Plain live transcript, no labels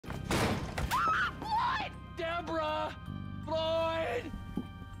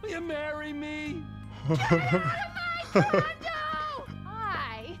you marry me? Get out of my condo!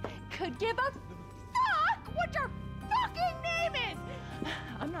 I could give a fuck what your fucking name is!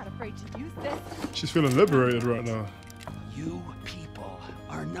 I'm not afraid to use this. She's feeling liberated right now. You people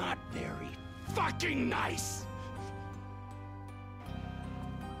are not very fucking nice.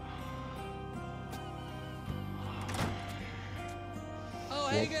 Oh,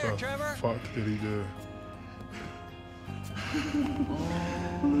 hey there, Trevor. What the fuck did he do?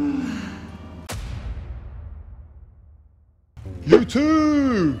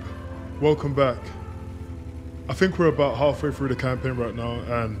 YouTube! Welcome back. I think we're about halfway through the campaign right now,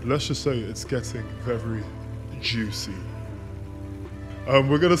 and let's just say it's getting very juicy.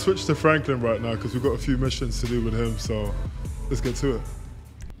 We're gonna switch to Franklin right now because we've got a few missions to do with him, so let's get to it.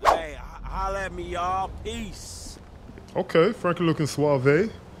 Hey, holla at me, y'all. Peace. Okay, Franklin looking suave.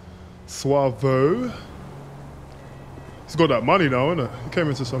 Suavo. He's got that money now, innit? He came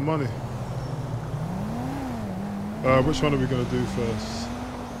into some money. Which one are we gonna do first?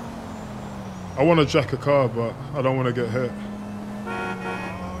 I want to jack a car, but I don't want to get hit.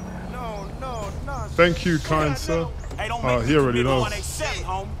 No. Thank you, kind sir. He already knows. It's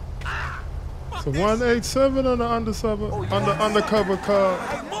a 187 on the undercover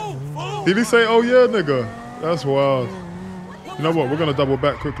car. Did he say, oh yeah, nigga? That's wild. You know what? We're gonna double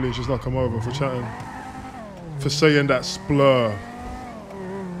back quickly and just not come over for chatting. For saying that splur.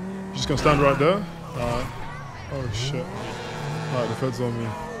 Just gonna stand right there? Alright. Oh shit. Alright, the fed's on me.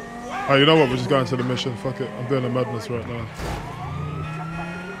 Alright, you know what? We're just going to the mission. Fuck it. I'm doing a madness right now.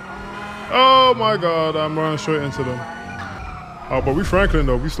 Oh my god, I'm running straight into them. Oh, but we Franklin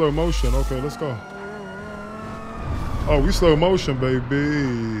though. We slow motion. Okay, let's go. Oh, we slow motion,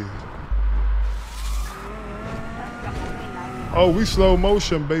 baby. Oh, we slow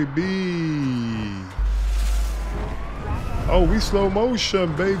motion, baby. Oh, we slow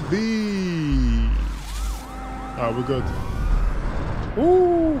motion, baby. Alright, we're good.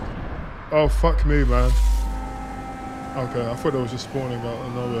 Ooh. Oh, fuck me, man. Okay, I thought it was just spawning out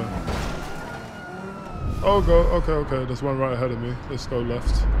of nowhere. Oh, go. Okay. There's one right ahead of me. Let's go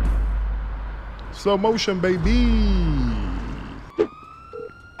left. Slow motion, baby.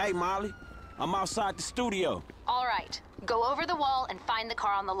 Hey, Molly. I'm outside the studio. All right. Go over the wall and find the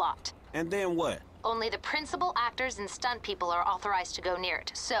car on the lot. And then what? Only the principal actors and stunt people are authorized to go near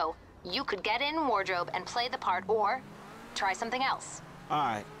it. So, you could get in wardrobe and play the part, or try something else. All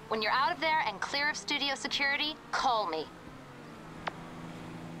right. When you're out of there and clear of studio security, call me.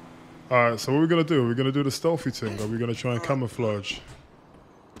 Alright, so what are we gonna do? Are we gonna do the stealthy thing? Or are we gonna try and camouflage?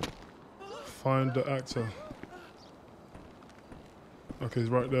 Find the actor. Okay, he's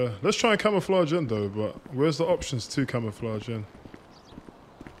right there. Let's try and camouflage in though, but where's the options to camouflage in?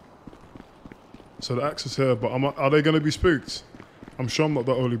 So the actor's here, but are they gonna be spooked? I'm sure I'm not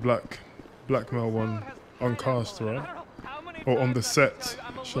the only black male one on cast, right? Or on the set,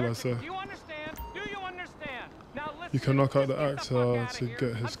 shall I say. You can knock out the actor to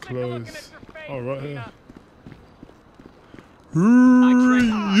get his clothes. Oh, right here.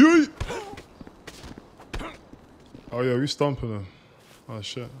 Oh yeah, we stomping him. Oh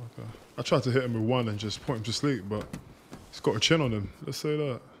shit, okay. I tried to hit him with one and just put him to sleep, but he's got a chin on him. Let's say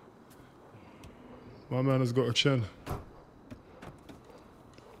that. My man has got a chin.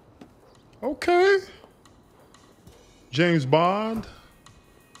 Okay. James Bond.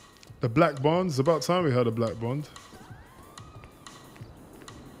 The Black Bond. It's about time we had a Black Bond.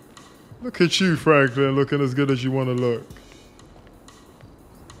 Look at you, Franklin, looking as good as you want to look.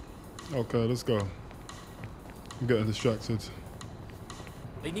 Okay, let's go. I'm getting distracted.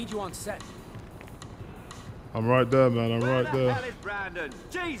 They need you on set. I'm right there, man. I'm right there. Where the hell is Brandon?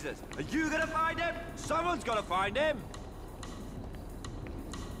 Jesus, are you gonna find him? Someone's gotta find him.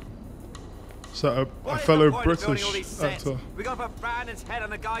 So a fellow British actor. We gotta put Brandon's head on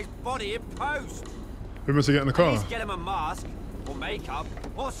the guy's body in post. We must get in the car. At least get him a mask, or makeup,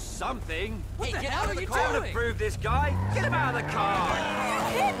 or something. What the hell are you doing? doing? To prove this guy. Get him out of the car.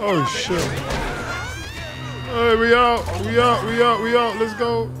 Oh shit. Hey, we out. Let's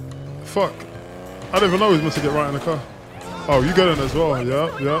go. Fuck. I didn't even know he was meant to get right in the car. Oh, you got in as well. Yeah.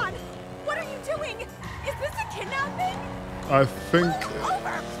 What are you doing? Is this a kidnapping? I think.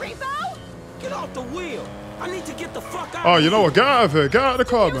 Over, Freebo! Get off the wheel. I need to get the fuck out. Oh, you know what? Get out of here. Get out of the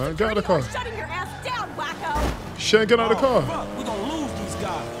car, man. Get out of the car. Shutting your ass down, wacko! Shit, get out of the car. Fuck, we gonna lose these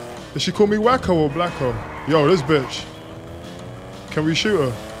guys. Did she call me wacko or blacko? Yo, this bitch. Can we shoot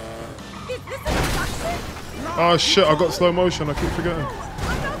her? Is this an abduction? Oh shit, I got slow motion. I keep forgetting.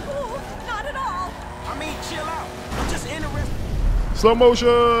 I'm not cool. Not at all. I mean, chill out. I'm just interested Slow motion.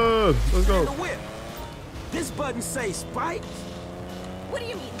 Let's in the go. whip. This button say spikes. What do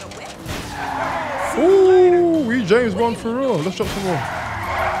you mean, the whip? Ooh, we James Bond for real. Let's drop some more.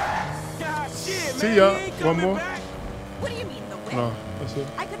 See ya. One more. What do you mean, the whip? No, that's it.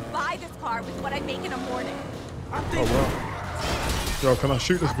 I could buy this car with what I make in a morning. Oh, wow. Yo, can I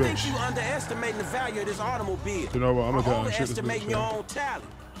shoot this I think bitch? you underestimating the value of this automobile. You know what? I'm gonna go and shoot this Overestimating bitch. your Man. own talent.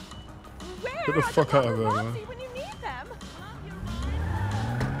 Where Get the fuck out of there, man. when you need them?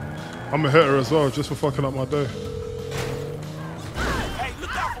 I'm gonna hit her as well, just for fucking up my day. Hey,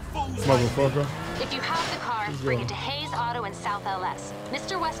 look out for fools. Motherfucker. If you have the car, bring it to Hayes Auto in South LS.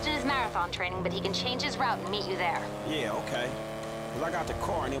 Mr. Weston is marathon training, but he can change his route and meet you there. Yeah, okay. Cause I got the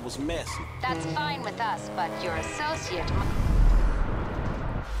car and it was messy. That's fine with us, but your associate,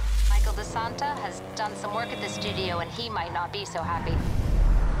 Michael DeSanta, has done some work at the studio and he might not be so happy.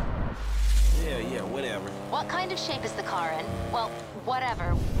 Yeah, whatever. What kind of shape is the car in? Well,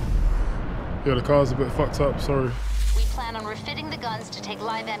 whatever. Yeah, the car's a bit fucked up, sorry. We plan on refitting the guns to take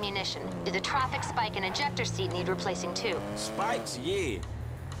live ammunition. The traffic spike and ejector seat need replacing too. Spikes, yeah.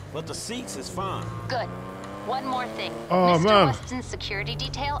 But the seats is fine. Good. One more thing. Oh, Mr. man. Weston's security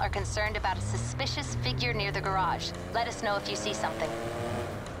detail are concerned about a suspicious figure near the garage. Let us know if you see something.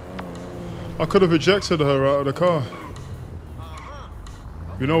 I could have ejected her out of the car.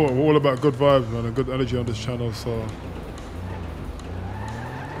 You know what? We're all about good vibes, man, and good energy on this channel, so...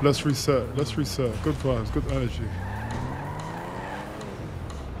 Let's reset. Let's reset. Good vibes, good energy.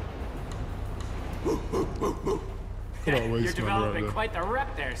 You're developing quite the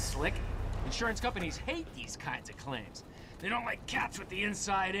rep there, Slick. Insurance companies hate these kinds of claims. They don't like cats with the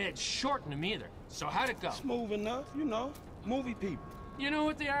inside edge, shorten them either. So how'd it go? Smooth enough, you know. Movie people. You know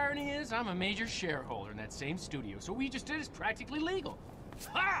what the irony is? I'm a major shareholder in that same studio, so what we just did is practically legal.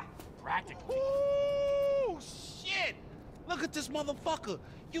 Ha! Practically. Ooh, shit! Look at this motherfucker.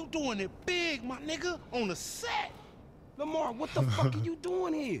 You doing it big, my nigga, on the set. Lamar, what the fuck are you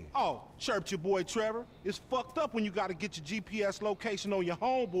doing here? Oh, chirped your boy Trevor. It's fucked up when you gotta get your GPS location on your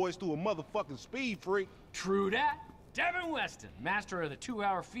homeboys through a motherfucking speed freak. True that. Devin Weston, master of the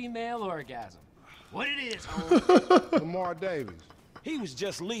 2-hour female orgasm. What it is, homie. Lamar Davis. He was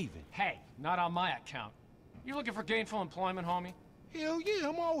just leaving. Hey, not on my account. You looking for gainful employment, homie? Hell yeah,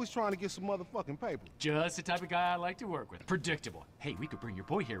 I'm always trying to get some motherfucking paper. Just the type of guy I like to work with. Predictable. Hey, we could bring your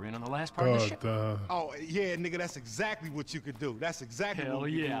boy here in on the last part of the ship. Oh, yeah, nigga, that's exactly what you could do. That's exactly what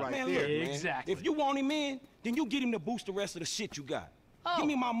we do right Man, there. look, man. Exactly. If you want him in, then you get him to boost the rest of the shit you got. Give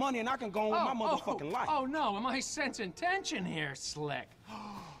me my money and I can go on with my motherfucking life. Oh, no, am I sensing tension here, Slick?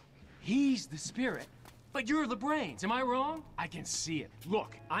 He's the spirit, but you're the brains. Am I wrong? I can see it.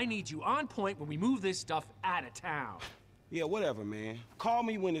 Look, I need you on point when we move this stuff out of town. Yeah, whatever, man. Call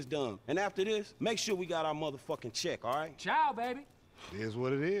me when it's done. And after this, make sure we got our motherfucking check, all right? Ciao, baby. It is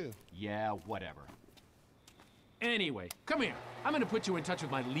what it is. Yeah, whatever. Anyway, come here. I'm gonna put you in touch with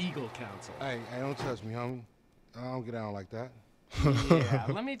my legal counsel. Hey, don't touch me, homie. I don't get down like that. Yeah,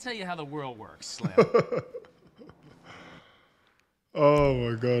 let me tell you how the world works, Slim. Oh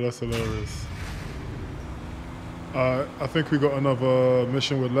my god, that's hilarious. I think we got another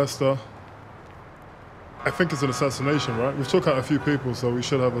mission with Lester. I think it's an assassination, right? We've took out a few people, so we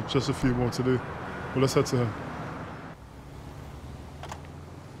should have just a few more to do. But let's head to him.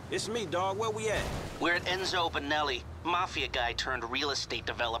 It's me, dog. Where we at? We're at Enzo Benelli, mafia guy turned real estate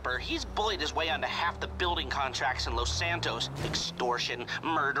developer. He's bullied his way onto half the building contracts in Los Santos. Extortion,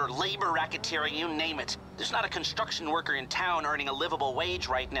 murder, labor racketeering, you name it. There's not a construction worker in town earning a livable wage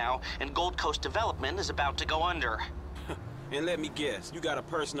right now, and Gold Coast Development is about to go under. And let me guess, you got a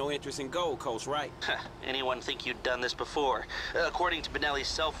personal interest in Gold Coast, right? Anyone think you'd done this before? According to Benelli's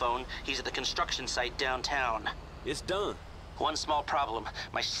cell phone, he's at the construction site downtown. It's done. One small problem.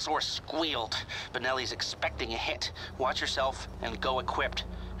 My source squealed. Benelli's expecting a hit. Watch yourself and go equipped.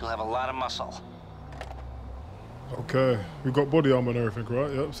 You'll have a lot of muscle. Okay, we got body armor and everything,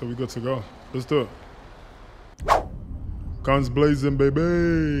 right? Yep, so we're good to go. Let's do it. Guns blazing, baby.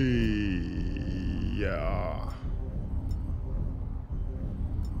 Yeah.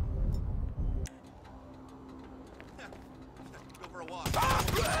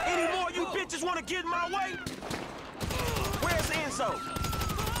 Any more you bitches want to get in my way? Where's Enzo?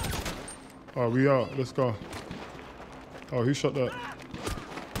 Oh, we out. Let's go. Oh, he shot that.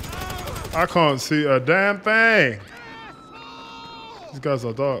 I can't see a damn thing. These guys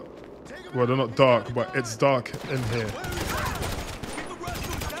are dark. Well, they're not dark, but it's dark in here.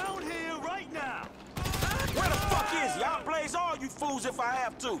 Down here right now. Where the fuck is he? I'll blaze all you fools if I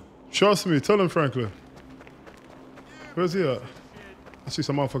have to. Trust me. Tell him, Franklin. Where's he at? I see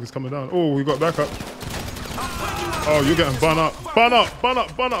some motherfuckers coming down. Oh, we got backup. Oh, you're getting bun up. Bun up, bun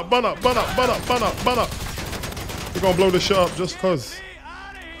up, bun up, bun up, bun up, bun up, bun up, bun up. We're gonna blow this shit up just cause.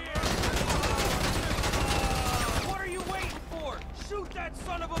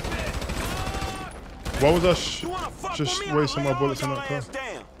 Why was I just wasting my bullets on that car?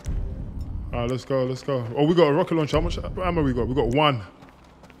 Alright, let's go, let's go. Oh, we got a rocket launcher. How much ammo we got? We got 1.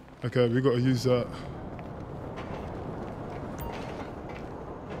 Okay, we got to use that.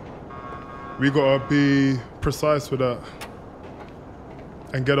 We got to be precise with that.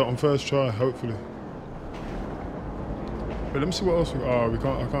 And get it on first try, hopefully. Wait, let me see what else we got. Oh,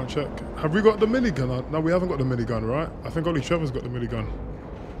 I can't check. Have we got the minigun? No, we haven't got the minigun, right? I think only Trevor's got the minigun.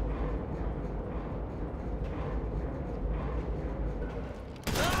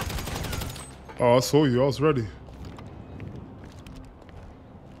 Oh, I saw you. I was ready.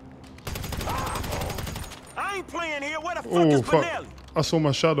 I ain't playing here. Where the fuck Oh, is fuck. Benelli? I saw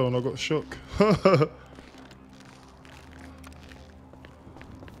my shadow and I got shook.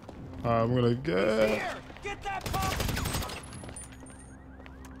 I'm gonna get that pump.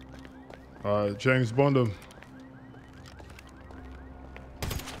 Alright, James Bond him.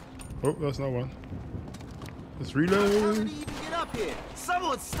 Oh, that's not one. Let's reload. How did he even get up here?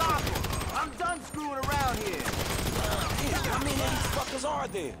 Someone stop him! I'm done screwing around here. How many of these fuckers are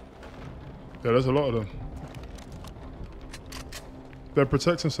there? Yeah, there's a lot of them. They're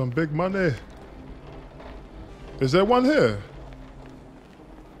protecting some big money. Is there one here?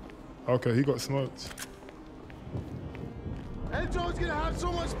 Okay, he got smoked. Enzo's gonna have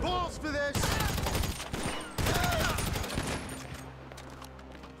so much balls for this.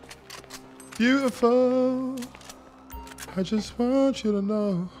 Beautiful. I just want you to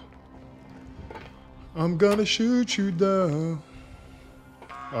know I'm gonna shoot you down.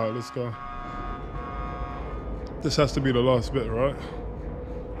 Alright, let's go. This has to be the last bit, right?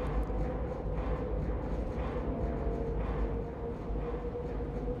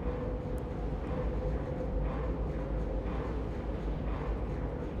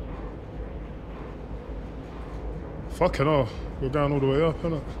 Fucking hell. We're going all the way up,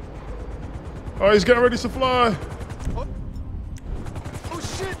 isn't it? Oh, he's getting ready to fly. Oh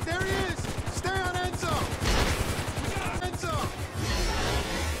shit, there he is! Stay on Enzo! Enzo!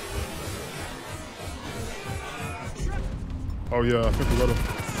 Oh yeah, I think we got him.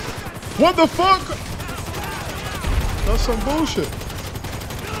 What the fuck? That's some bullshit.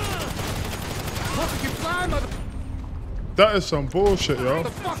 Look, you fly, mother... That is some bullshit, yo.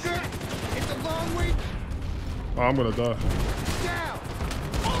 Motherfucker! It's a long way Oh, I'm gonna die. down!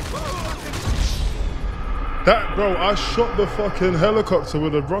 That, bro, I shot the fucking helicopter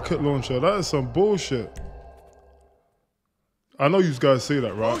with a rocket launcher. That is some bullshit. I know you guys see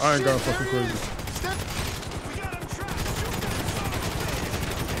that, right? I ain't going fucking crazy.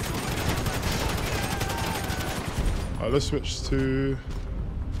 Alright, let's switch to...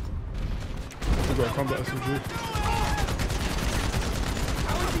 We got a combat SMG.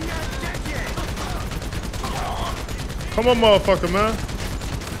 Come on, motherfucker, man.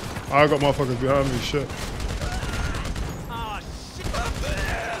 I got motherfuckers behind me, shit.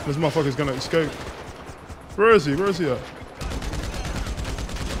 This motherfucker's gonna escape. Where is he? Where is he at?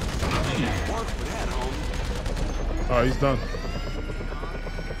 Alright, he's done.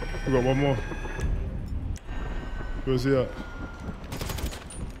 We got one more. Where's he at?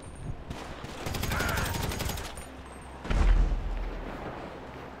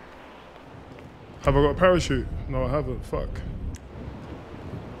 Have I got a parachute? No, I haven't. Fuck.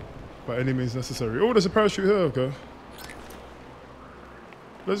 By any means necessary. Oh, there's a parachute here. Okay.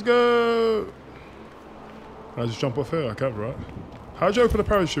 Let's go. I just jump off here. I can't, right? How'd you open a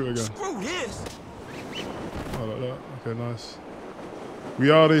parachute again? Screw this. Oh, like that. Okay, nice.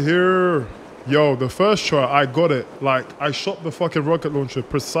 We out of here. Yo, the first try, I got it. Like, I shot the fucking rocket launcher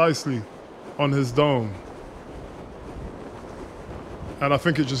precisely on his dome. And I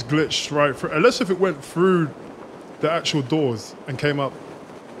think it just glitched right through. Unless if it went through the actual doors and came up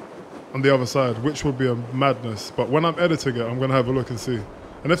on the other side, which would be a madness. But when I'm editing it, I'm going to have a look and see.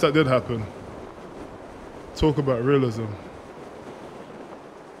 And if that did happen, talk about realism.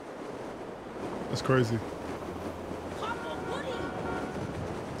 That's crazy.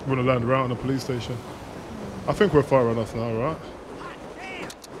 We're going to land right on the police station. I think we're far enough now, right?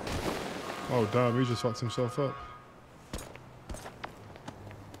 Oh, damn, he just fucked himself up.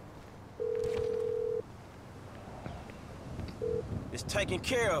 It's taken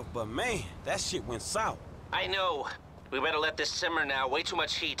care of, but man, that shit went south. I know. We better let this simmer now. Way too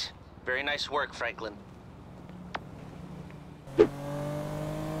much heat. Very nice work, Franklin.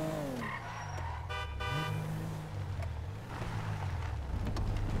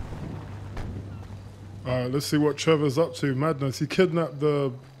 Alright, let's see what Trevor's up to. Madness. He kidnapped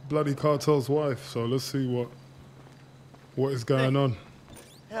the bloody cartel's wife, so let's see what is going on.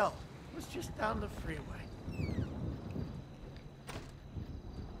 Hell, it was just down the freeway.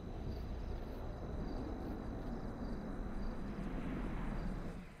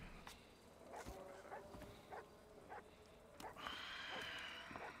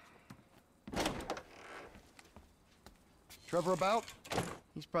 Trevor about?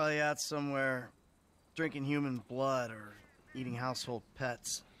 He's probably out somewhere drinking human blood or eating household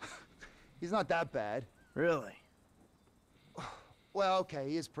pets. He's not that bad. Really? Well, okay,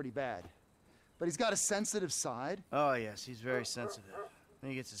 he is pretty bad. But he's got a sensitive side. Oh, yes, he's very sensitive.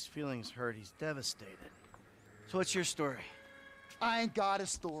 When he gets his feelings hurt, he's devastated. So what's your story? I ain't got a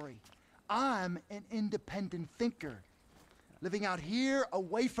story. I'm an independent thinker. Living out here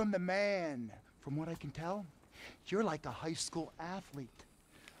away from the man. From what I can tell, you're like a high school athlete.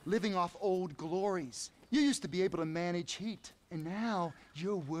 Living off old glories. You used to be able to manage heat. And now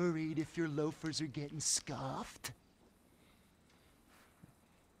you're worried if your loafers are getting scuffed.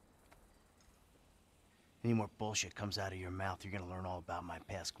 Any more bullshit comes out of your mouth, you're gonna learn all about my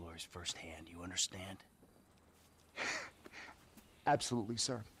past glories firsthand. You understand? Absolutely,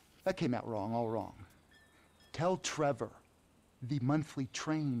 sir. That came out wrong, all wrong. Tell Trevor the monthly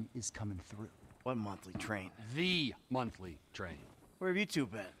train is coming through. What monthly train? The monthly train. Where have you two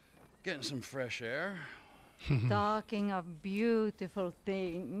been? Getting some fresh air. Talking of beautiful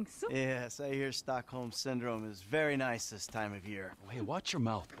things. Yes, I hear Stockholm Syndrome is very nice this time of year. Oh, hey, watch your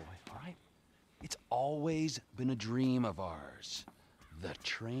mouth, boy, all right? It's always been a dream of ours. The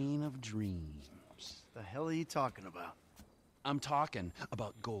train of dreams. The hell are you talking about? I'm talking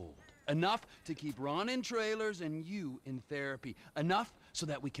about gold. Enough to keep Ron in trailers and you in therapy. Enough so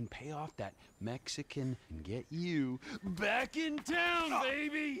that we can pay off that Mexican and get you back in town,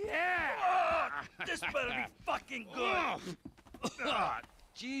 baby! Yeah! This better be fucking good!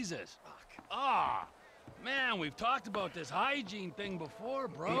 Jesus. Man, we've talked about this hygiene thing before,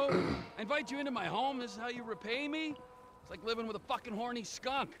 bro. I invite you into my home, this is how you repay me? It's like living with a fucking horny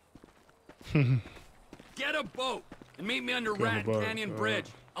skunk. Get a boat and meet me under Rat Canyon Bridge.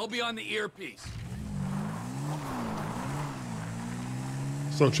 I'll be on the earpiece.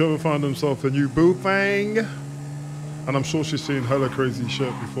 So Trevor found himself a new boo thing. And I'm sure she's seen hella crazy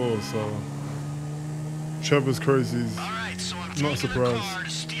shit before, so Trevor's crazy's not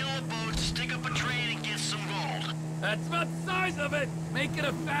surprised. Steal a boat, stick up a train, and get some gold. That's about the size of it. Make it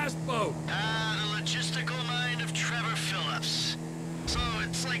a fast boat. The logistical mind of Trevor Phillips. So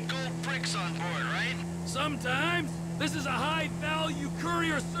it's like gold bricks on board, right? Sometimes. This is a high-value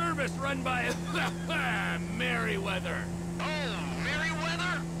courier service run by Merryweather. Oh,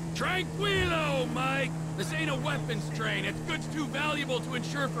 Merryweather? Tranquilo, Mike. This ain't a weapons train. It's goods too valuable to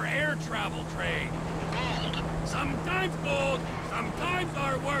insure for air travel trade. Gold. Sometimes gold, sometimes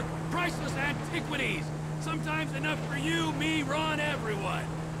artwork, priceless antiquities. Sometimes enough for you, me, Ron, everyone.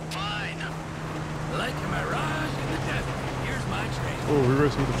 Fine. Like a mirage in the desert. Here's my train. Oh, we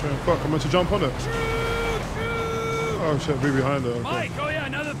racing with the train. Fuck, I'm meant to jump on it. Oh shit, be behind her. Okay. Mike, oh yeah,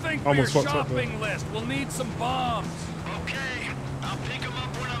 another thing for Almost your fucked up there. shopping list. We'll need some bombs. Okay, I'll pick them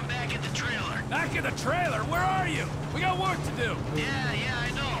up when I'm back at the trailer. Back at the trailer? Where are you? We got work to do. Yeah, I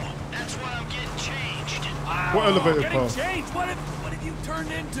know. That's why I'm getting changed. Oh, What elevator getting path? changed? What have you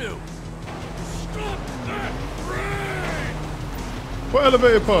turned into? Stop that train! What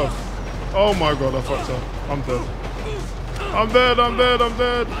elevator path? Oh my god, I fucked up. I'm dead. I'm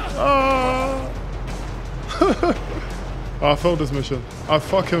dead. Ah! I failed this mission. I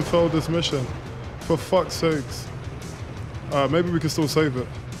fucking failed this mission. For fuck's sakes. Maybe we can still save it.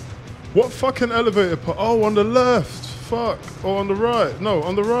 What fucking elevator path? Oh, on the left. Fuck. Or on the right. No,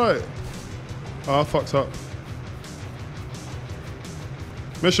 on the right. I fucked up.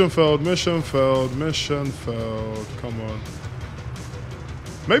 Mission failed. Come on.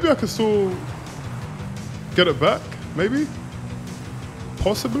 Maybe I can still get it back? Maybe?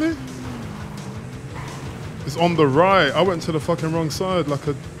 Possibly? It's on the right. I went to the fucking wrong side like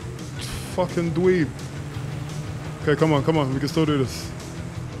a fucking dweeb. Okay, come on. We can still do this.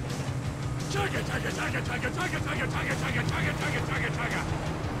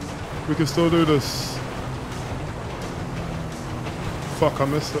 We can still do this. Fuck, I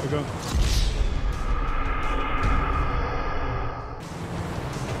missed it again.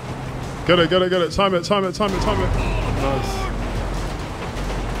 Get it. Time it. Nice.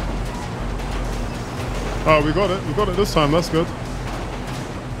 Oh, we got it this time, that's good.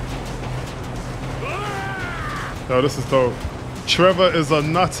 Yo, this is dope. Trevor is a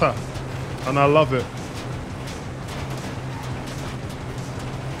nutter, and I love it.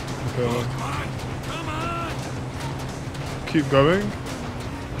 Okay. Come on. Keep going.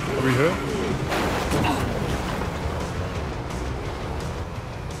 Are we here?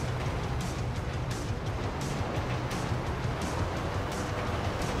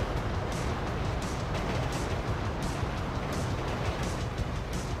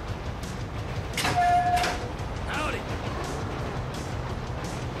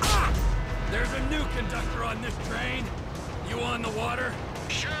 on the water?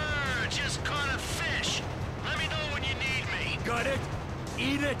 Sure, just caught a fish. Let me know when you need me. Got it?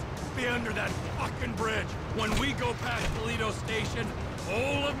 Eat it? Be under that fucking bridge. When we go past Toledo Station,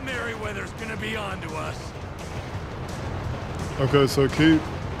 all of Merryweather's gonna be onto us. Okay, so keep.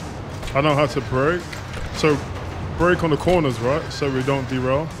 I know how to brake. So brake on the corners, right? So we don't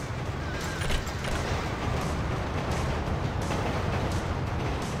derail.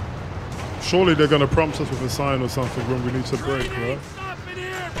 Surely they're gonna prompt us with a sign or something when we need to brake, right? Stop it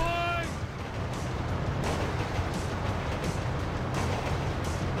here, boy!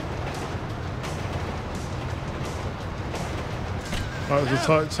 Alright, there's a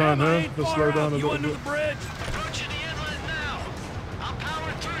tight turn here. Let's slow down a little bit. Approaching the inlet now. I'll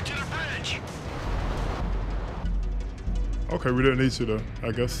power through to the bridge. Okay, we don't need to though,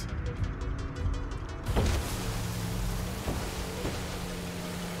 I guess.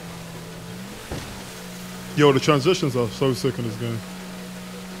 Yo, the transitions are so sick in this game.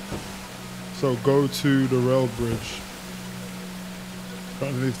 So go to the rail bridge. Right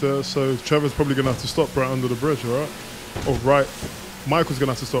underneath there. So Trevor's probably gonna have to stop right under the bridge, right? Oh, right. Michael's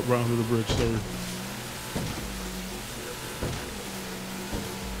gonna have to stop right under the bridge, sorry.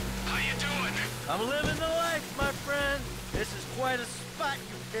 How you doing? I'm living the life, my friend. This is quite a spot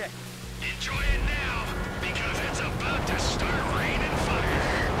you picked. Enjoy it now, because it's about to start raining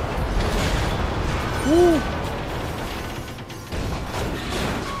fire. Woo!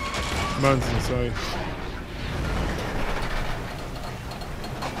 Man's insane.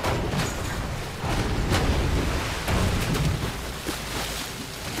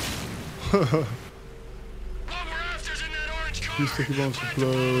 Use sticky bombs to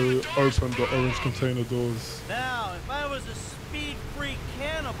blow open the orange container doors. Now, if I was a speed-free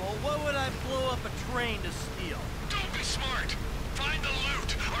cannibal, what would I blow up a train to steal? Don't be smart. Find the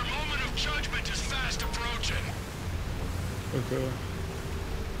loot. Our moment of judgment is fast approaching. Okay.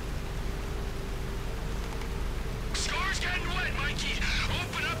 Score's getting wet, Mikey.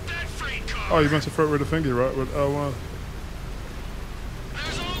 Open up that freight car. Oh, you meant to throw it with a thingy, right? With L1.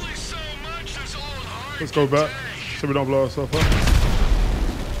 There's only so much this old heart. Let's go back so we don't blow ourselves up.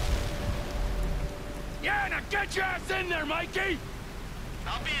 Yeah, now get your ass in there, Mikey!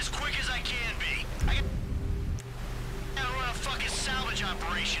 I'll be as quick as I can be. I gotta run a fucking salvage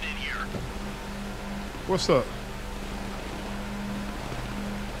operation in here. What's that?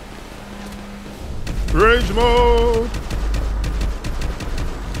 Rage mode!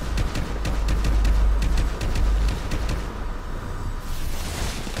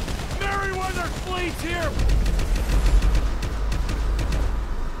 Merryweather fleet's here!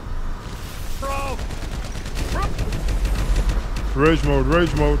 Bro! Rage mode,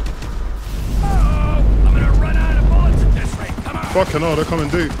 rage mode. Uh-oh! I'm gonna run out of bullets at this rate, come on! Fucking hell, they're coming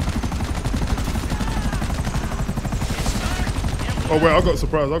deep. Oh wait, I got a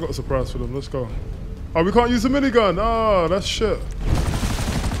surprise for them, let's go. Oh, we can't use the minigun. Ah, that's shit.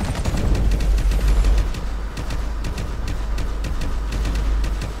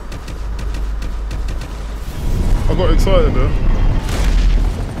 I got excited there.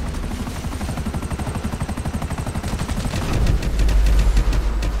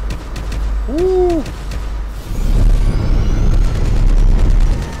 Woo!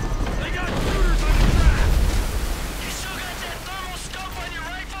 They got shooters on the track. You still got that thermal scope on your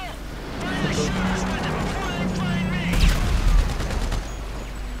rifle? Find the shooters with it before they find me.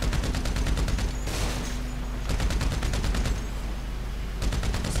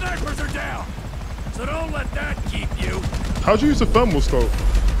 Snipers are down, so don't let that keep you. How'd you use the thermal scope?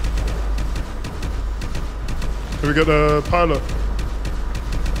 Can we get the pilot?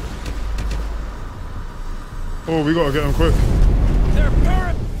 Oh, we gotta get him quick. They're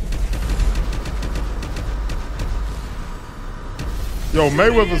parrot. Yo,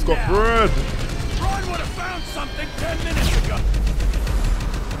 Mayweather's got bread. Ron would have found something 10 minutes ago.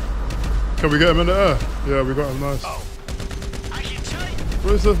 Can we get him in the air? Yeah, we got him nice. Oh. I can tell you.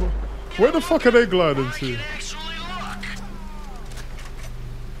 Where's this? Where the fuck are they gliding to?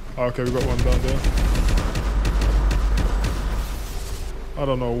 Oh, okay, we got one down there. I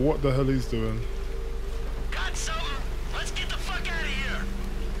don't know what the hell he's doing. Got something. Let's get the fuck out of here.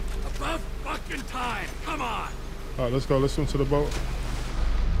 About fucking time. Come on. Alright, let's go. Let's swim to the boat.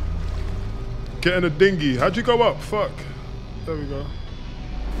 Get in the dinghy. How'd you go up? Fuck. There we go.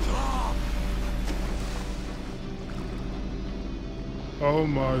 Oh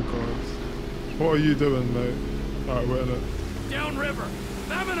my god. What are you doing, mate? Alright, we're in it. Downriver.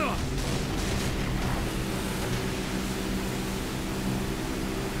 Vamonos.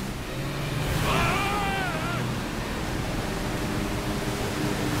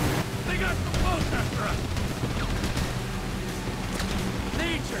 They got the boat after us.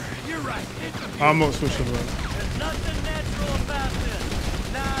 I'm not switching around. There's nothing natural about this.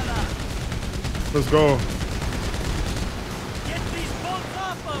 Nada. Let's go. Get these boats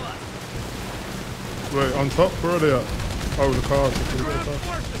off of us. Wait, on top? Where are they at? Oh, the cars. Ground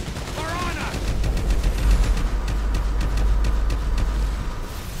forces are on us.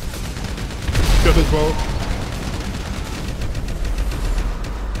 Get this boat.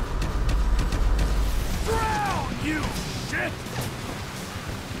 Drown, you shit!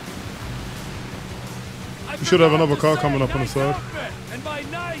 We should have another car coming up on the side. And by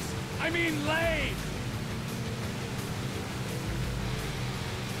nice, I mean lame.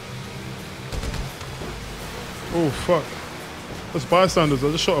 Oh, fuck. That's bystanders.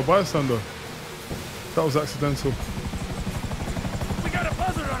 I just shot a bystander. That was accidental. We got a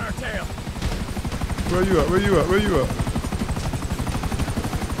buzzard on our tail. Where you at? Where you at? Where you at?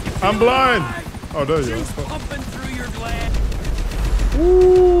 I'm blind. Oh, there you are. Pumping through your gland.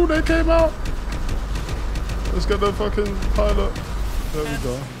 Ooh, they came out. Let's get the fucking pilot. There we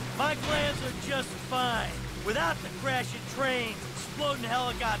go. My glands are just fine. Without the crashing trains, exploding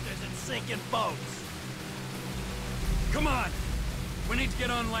helicopters, and sinking boats. Come on. We need to get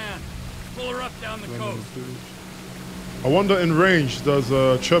on land. Pull her up down the coast. I wonder in range, does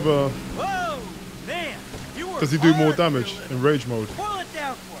Trevor... Whoa, man! You were Does he do more hard damage for a in living. rage mode? Boil it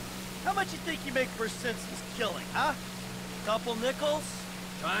down for me. How much you think you make for a senseless killing, huh? Couple nickels?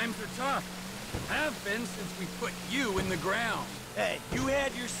 Times are tough. Have been since we put you in the ground. Hey, you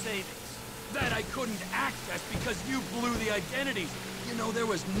had your savings. That I couldn't access because you blew the identities. You know, there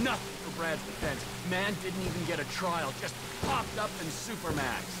was nothing for Brad's defense. Man didn't even get a trial, just popped up in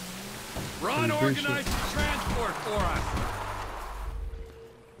Supermax. Ron organized the transport for us.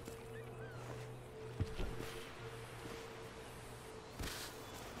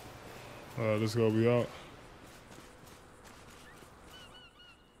 Alright, let's go. We out.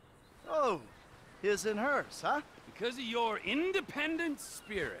 Oh, his and hers, huh? Because of your independent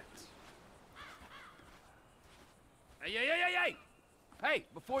spirit. Hey, hey, hey, hey, hey! Hey,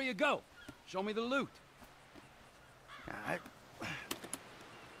 before you go, show me the loot. All right.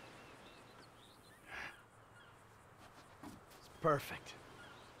 It's perfect.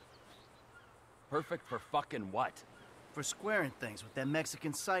 Perfect for fucking what? For squaring things with that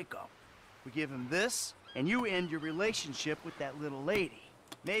Mexican psycho. We give him this, and you end your relationship with that little lady.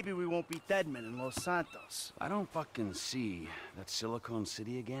 Maybe we won't be deadmen in Los Santos. I don't fucking see that Silicon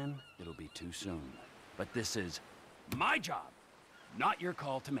City again. It'll be too soon. But this is my job, not your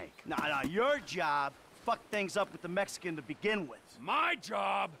call to make. Nah, your job. Fuck things up with the Mexican to begin with. My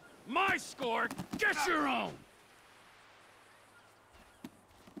job, my score, get your own!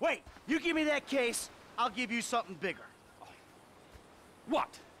 Wait, you give me that case, I'll give you something bigger.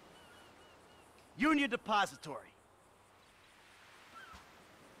 What? Union Depository.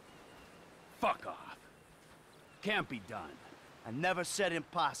 Fuck off. Can't be done. I never said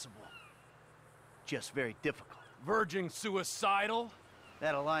impossible. Just very difficult. Verging suicidal?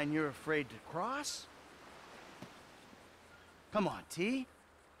 That a line you're afraid to cross? Come on, T.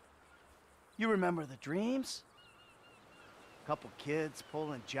 You remember the dreams? Couple kids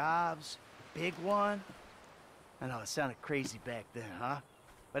pulling jobs, big one. I know it sounded crazy back then, huh?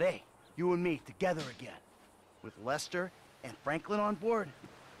 But hey, you and me together again. With Lester and Franklin on board,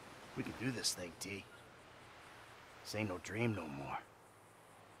 we can do this thing, T. This ain't no dream no more.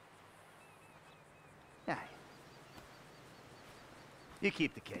 Yeah. You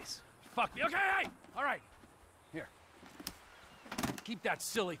keep the case. Fuck me. Okay, hey! All right. Here. Keep that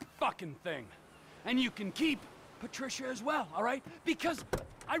silly fucking thing. And you can keep Patricia as well, all right? Because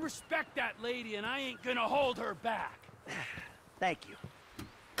I respect that lady and I ain't gonna hold her back. Thank you.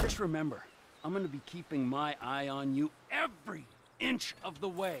 Just remember, I'm gonna be keeping my eye on you every inch of the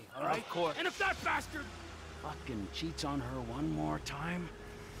way, all right? Of course. And if that bastard fucking cheats on her one more time,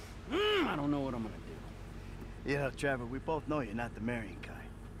 I don't know what I'm gonna do. You know, Trevor, we both know you're not the marrying kind.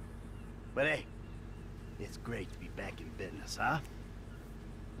 But hey, it's great to be back in business, huh?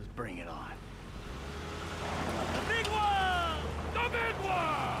 Let's bring it on. The big one! The big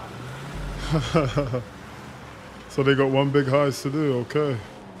one! So they got one big heist to do, okay.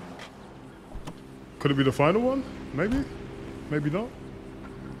 Could it be the final one? Maybe? Maybe not?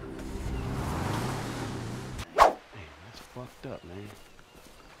 Man, that's fucked up, man.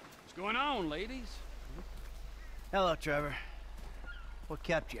 What's going on, ladies? Hello, Trevor. What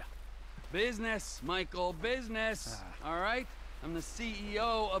kept you? Business, Michael, business. All right? I'm the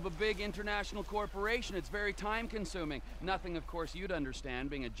CEO of a big international corporation. It's very time-consuming. Nothing, of course, you'd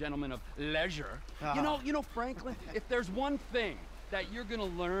understand, being a gentleman of leisure. You know, Franklin, if there's one thing that you're gonna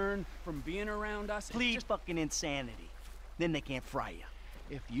learn from being around us... Please fucking insanity. Then they can't fry you.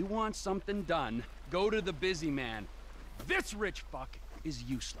 If you want something done, go to the busy man. This rich fuck is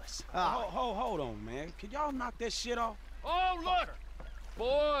useless. Hold on, man. Can y'all knock that shit off? Oh, look!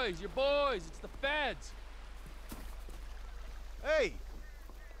 Boys, your boys. It's the feds. Hey,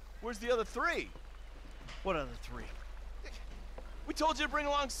 where's the other 3? What other 3? We told you to bring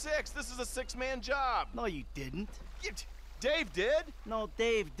along 6. This is a 6-man job. No, you didn't. Dave did. No,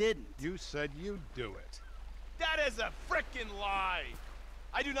 Dave didn't. You said you'd do it. That is a frickin' lie.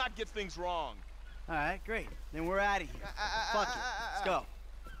 I do not get things wrong. All right, great. Then we're out of here. Fuck it. Let's go.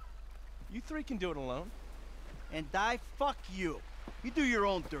 You 3 can do it alone. And fuck you. You do your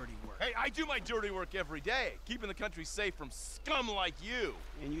own dirty work. Hey, I do my dirty work every day, keeping the country safe from scum like you.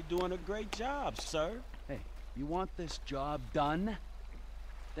 And you're doing a great job, sir. Hey, you want this job done?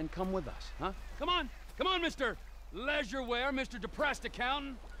 Then come with us, huh? Come on, Mr. Leisureware, Mr. Depressed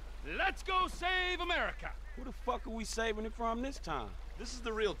Accountant. Let's go save America. Who the fuck are we saving it from this time? This is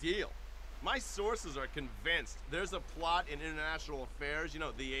the real deal. My sources are convinced there's a plot in international affairs, you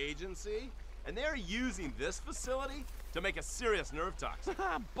know, the agency, and they're using this facility to make a serious nerve toxin.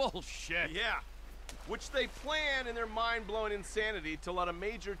 Bullshit. Yeah. Which they plan in their mind-blowing insanity to let a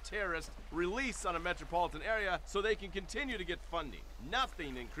major terrorist release on a metropolitan area so they can continue to get funding.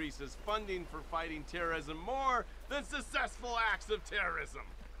 Nothing increases funding for fighting terrorism more than successful acts of terrorism.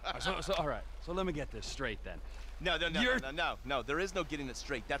 All right. So let me get this straight then. No. There is no getting it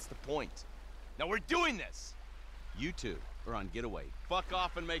straight. That's the point. Now we're doing this. You 2 are on getaway. Fuck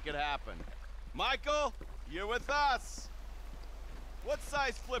off and make it happen. Michael, you're with us. What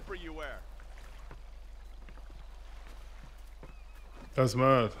size flipper you wear? That's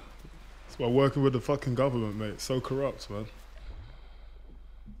mad. It's about working with the fucking government, mate. So corrupt, man.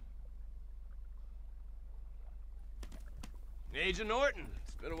 Agent Norton,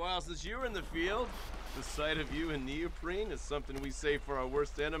 it's been a while since you were in the field. The sight of you in neoprene is something we save for our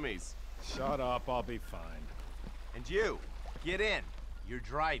worst enemies. Shut up, I'll be fine. And you, get in. You're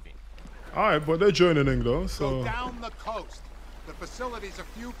driving. Alright, but they're joining in though, so... Go down the coast. The facility's a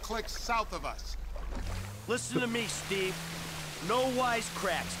few clicks south of us. Listen to me, Steve. No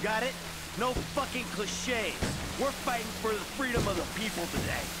wisecracks, got it? No fucking cliches. We're fighting for the freedom of the people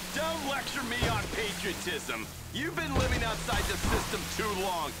today. Don't lecture me on patriotism. You've been living outside the system too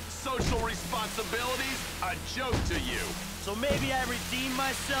long. Social responsibilities, a joke to you. So maybe I redeem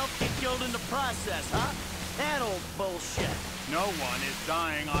myself, get killed in the process, huh? That old bullshit. No one is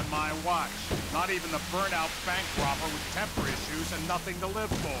dying on my watch. Not even the burnout bank robber with temper issues and nothing to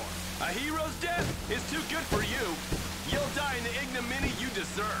live for. A hero's death is too good for you. You'll die in the ignominy you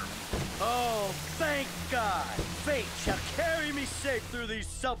deserve. Oh, thank God. Fate shall carry me safe through these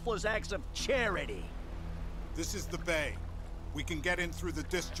selfless acts of charity. This is the bay. We can get in through the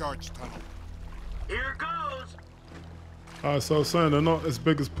discharge tunnel. Here goes. Alright, so I was saying they're not as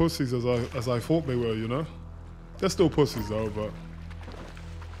big as pussies as I thought they were, you know? They're still pussies though, but...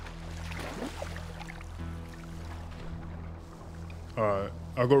 Alright,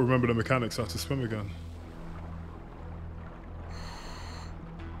 I've got to remember the mechanics how to swim again.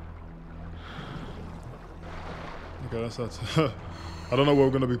 Okay, that's that. I don't know what we're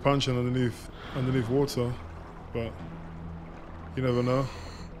going to be punching underneath water, but you never know.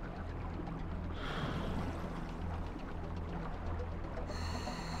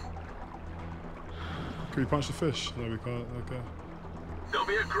 Can we punch the fish? No, we can't. Okay. There'll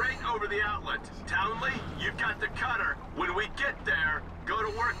be a grate over the outlet. Townley, you've got the cutter. When we get there, go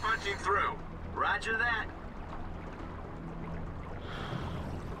to work punching through. Roger that.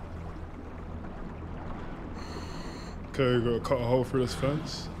 Okay, we got to cut a hole through this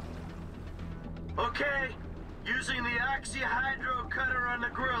fence. Okay, using the oxyhydro cutter on the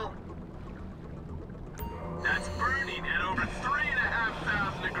grill. That's burning at over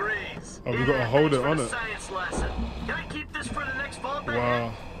 3,500 degrees. Oh, we got to hold it on it. Science lesson. Can I keep this for the next vault?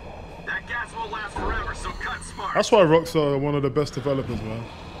 Wow. That gas won't last forever, so cut smart. That's why Rockstar are one of the best developers, man.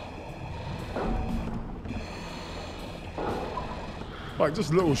 Like,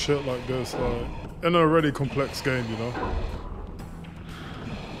 just little shit like this, like, in an already complex game, you know?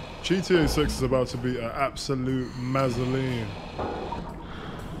 GTA 6 is about to be an absolute mazzoline.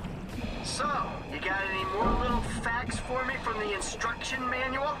 So, you got any more little facts for me from the instruction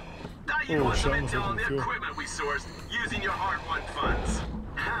manual? You want some intel on the equipment we sourced using your hard-won funds.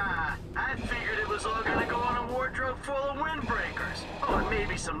 Ha! I figured it was all gonna go on a wardrobe full of windbreakers. Oh, and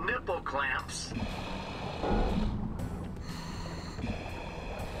maybe some nipple clamps.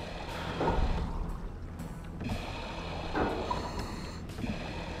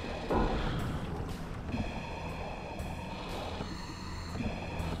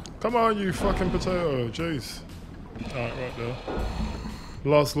 Come on, you fucking potato. Jeez. Alright, right there.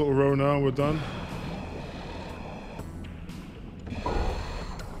 Last little row now, we're done.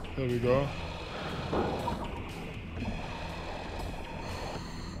 There we go.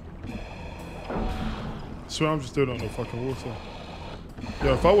 I swear I'm just doing it on the fucking water.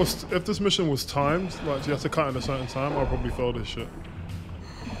 Yeah, if this mission was timed, like you have to cut in a certain time, I'll probably fail this shit.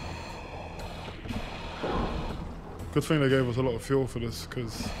 Good thing they gave us a lot of fuel for this,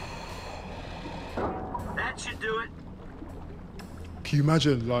 because... That should do it. Can you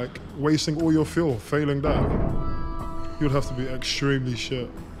imagine, like, wasting all your fuel, failing that? You'd have to be extremely shit.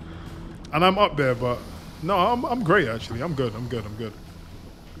 And I'm up there, but... No, I'm great, actually. I'm good. I'm good.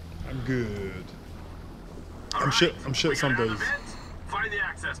 I'm shit some days. Find the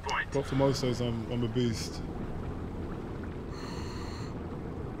access point. But for most days, I'm a beast.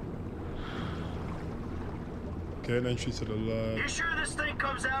 Okay, an entry to the lab. You sure this thing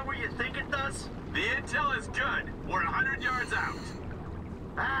comes out where you think it does? The intel is good. We're 100 yards out.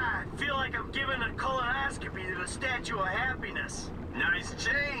 I feel like I'm giving a colonoscopy to the Statue of Happiness. Nice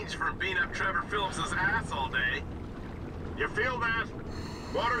change from beating up Trevor Phillips' ass all day. You feel that?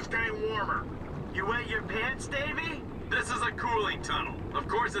 Water's getting warmer. You wet your pants, Davey? This is a cooling tunnel. Of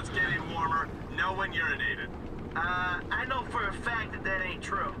course it's getting warmer. No one urinated. I know for a fact that that ain't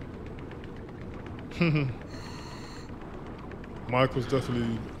true. Mike was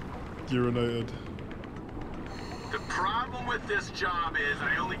definitely urinated. The problem with this job is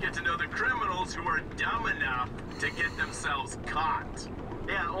I only get to know the criminals who are dumb enough to get themselves caught.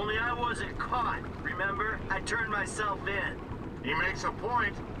 Yeah, only I wasn't caught, remember? I turned myself in. He makes a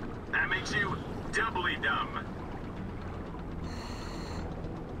point. That makes you doubly dumb.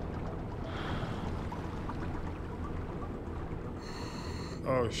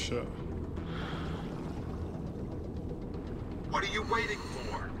 Oh shit. What are you waiting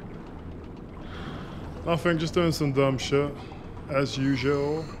for? Nothing, just doing some dumb shit. As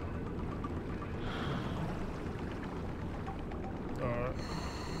usual. Alright.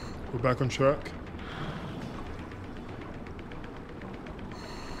 We're back on track.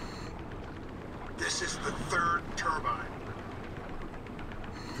 This is the third turbine.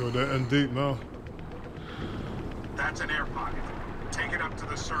 Go there and deep now. That's an air pocket. Take it up to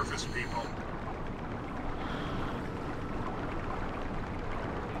the surface, people.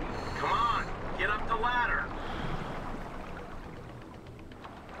 Come on, get up the ladder.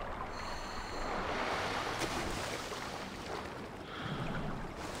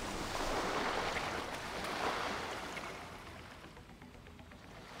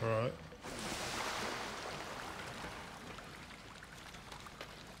 All right.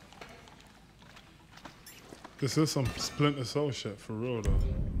 This is some Splinter Cell shit for real though.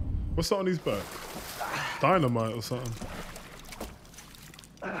 What's that on his back? Dynamite or something?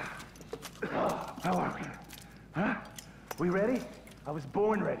 How are we? Huh? We ready? I was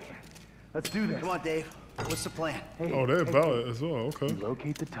born ready. Let's do this. Come on, Dave. What's the plan? Hey, Oh, they're about it as well, okay. We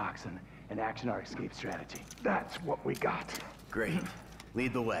locate the toxin and action our escape strategy. That's what we got. Great.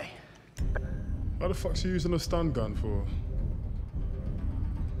 Lead the way. How the fuck's he using a stun gun for?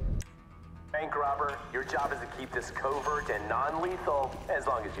 Bank robber, your job is to keep this covert and non-lethal as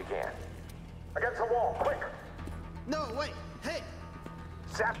long as you can. Against the wall, quick! No, wait, hey!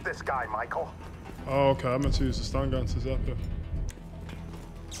 Zap this guy, Michael. Oh, okay, I meant to use the stun gun to zap it.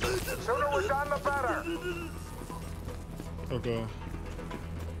 Sooner we're done, the better! Okay.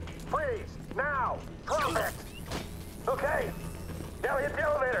 Freeze! Now! Drop it! Okay! Now hit the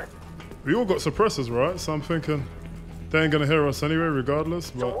elevator! We all got suppressors, right? So I'm thinking they ain't gonna hear us anyway, regardless,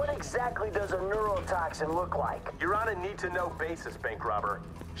 So but... what exactly does a neurotoxin look like? You're on a need-to-know basis, bank robber.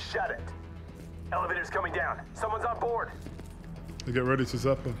 Shut it. Elevator's coming down. Someone's on board. They get ready to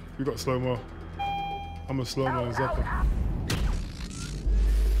zap him. We got slow-mo. I'm a slow-mo and zap him.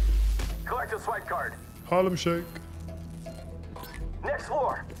 Collect a swipe card. Harlem Shake. Next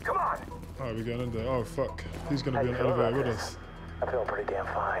floor. Come on. Alright, we're getting in there. Oh, fuck. He's gonna be in the elevator with us. I feel pretty damn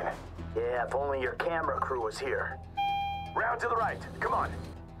fine. Yeah, if only your camera crew was here. Round to the right. Come on.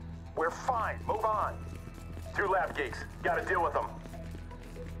 We're fine. Move on. 2 lab geeks. Gotta deal with them.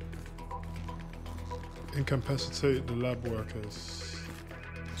 Incapacitate the lab workers.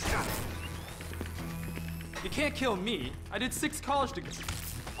 You can't kill me. I did 6 college degrees.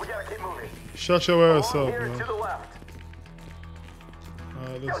 We gotta keep moving. Shut your ass up, Here man. to the left.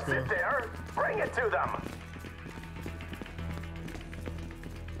 Alright, let's Don't go. sit there. Bring it to them.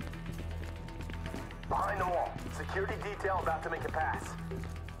 Behind the wall. Security detail about to make a pass.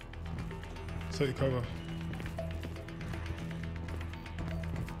 Take cover.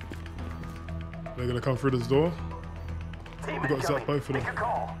 They're gonna come through this door. We got to zap both of them. Make a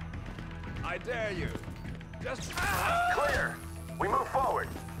call. I dare you. Just clear. We move forward.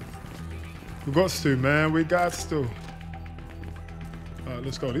 We got to, man. We got to. Alright,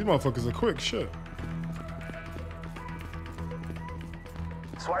 let's go. These motherfuckers are quick. Shit.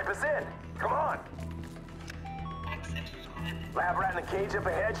 Swipe us in. Come on. Lab rat in the cage up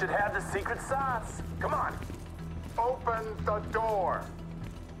ahead should have the secret sauce. Come on. Open the door.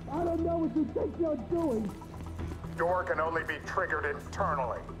 I don't know what you think you're doing. Door can only be triggered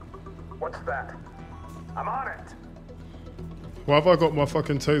internally. What's that? I'm on it. Why have I got my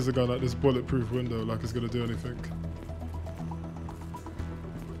fucking taser gun at this bulletproof window like it's gonna do anything?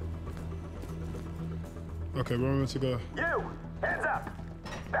 Okay, where am I meant to go? You! Hands up!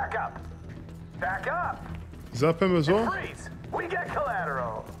 Back up! Back up! Zap him as well? Freeze! We get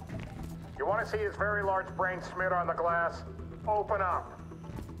collateral! You want to see his very large brain smeared on the glass? Open up!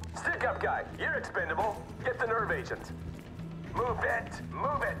 Stick up, guy. You're expendable. Get the nerve agent. Move it!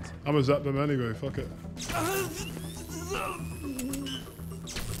 Move it! I'm gonna zap them anyway, fuck it.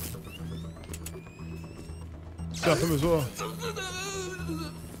 Zap him as well.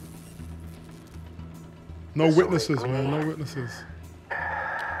 No witnesses, man, no witnesses.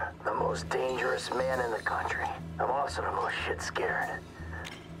 The most dangerous man in the country. I'm also the most shit scared.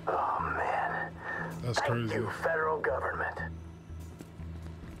 Oh man. That's crazy. Thank you, federal government.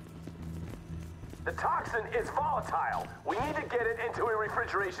 The toxin is volatile. We need to get it into a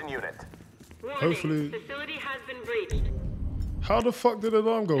refrigeration unit. Hopefully. Facility has been breached. How the fuck did the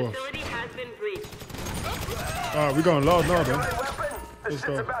alarm go off? Facility has been breached. Alright, we're going loud now then. The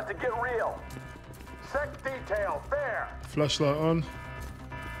shit's about to get real. Sec detail, there. Flashlight on.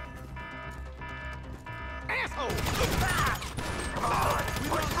 Asshole! Come on,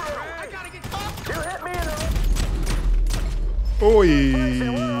 push through. I gotta get up. You hit me in the... Oi.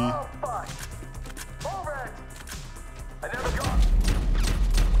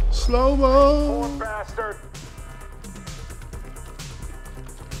 Slow-mo. Poor bastard.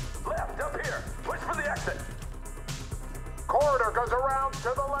 Left, up here. Push for the exit. Corridor goes around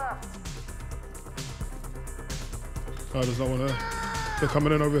to the left. Oh, there's no one there. They're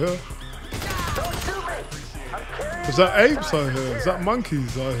coming in over here. Don't shoot me. Is that apes out here? Is that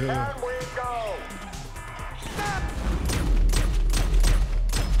monkeys out here? And we go.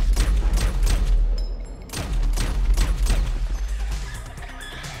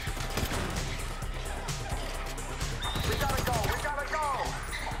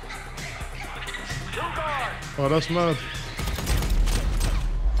 Oh, that's mad.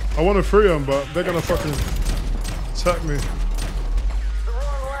 I want to free them, but they're gonna fucking attack me. The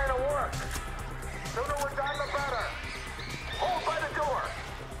wrong line of work. Sooner we're done, the better. Hold by the door.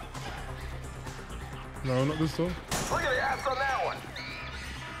 No, not this door. Look at the ass on that one.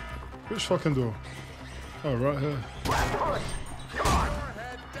 Which fucking door? Oh, right here. Left push. Come on.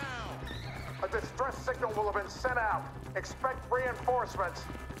 A distress signal will have been sent out. Expect reinforcements.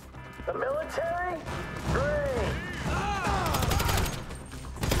 The military? Great.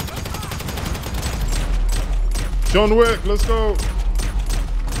 John Wick, let's go.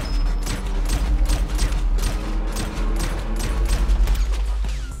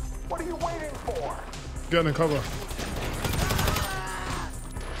 What are you waiting for? Get in cover.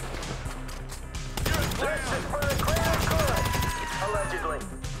 This is for the greater good. Allegedly.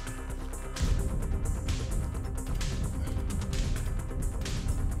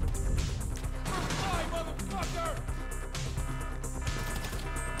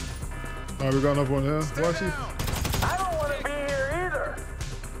 Alright, we got another one here. Why is he? I don't want to be here either.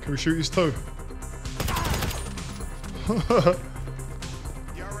 Can we shoot his toe?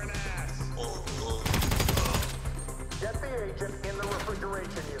 You're an ass. Get the agent in the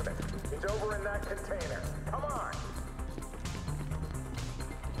refrigeration unit. He's over in that container. Come on.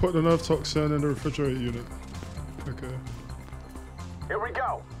 Put the nerve toxin in the refrigerator unit. Okay. Here we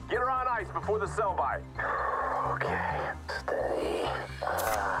go. Get her on ice before the sell-by. Okay, steady.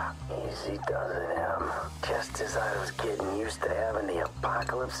 Easy does it, Em. Just as I was getting used to having the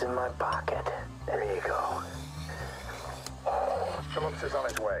apocalypse in my pocket. There you go. Phillips is on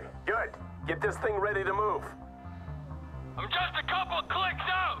his way. Good. Get this thing ready to move. I'm just a couple clicks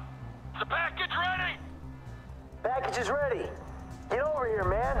out. Is the package ready? Package is ready. Get over here,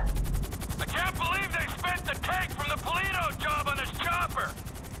 man. I can't believe they spent the tank from the Polito job on this chopper.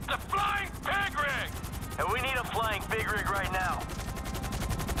 It's a flying pig rig. And we need a flying pig rig right now.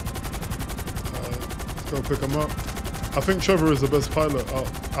 Let's go pick him up. I think Trevor is the best pilot out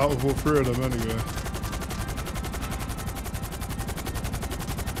of all three of them anyway.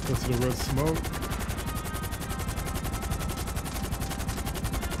 Go to the red smoke.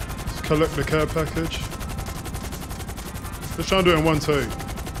 Let's collect the care package. Let's try and do it in one take.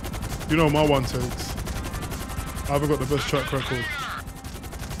 You know my one takes. I haven't got the best track record.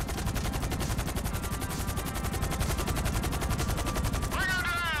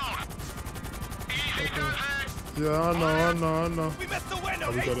 Yeah, I know. We missed the window.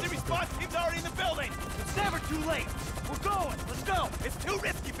 Oh, we got it. Agency response team's already in the building. It's never too late. We're going. Let's go. It's too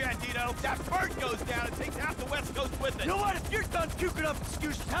risky, Bandito. That bird goes down. It takes half the West Coast with it. You know what? If you're done puking up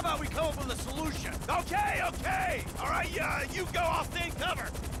excuses, how about we come up with a solution? Okay. All right, you go. I'll stay in cover.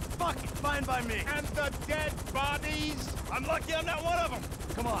 Fuck it. Fine by me. And the dead bodies? I'm lucky I'm not one of them.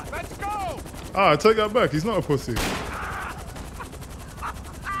 Come on. Let's go. Ah, take that back. He's not a pussy.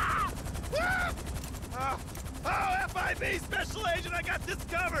 FIB Special Agent, I got this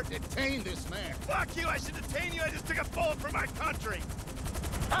covered. Detain this man. Fuck you, I should detain you. I just took a bullet for my country.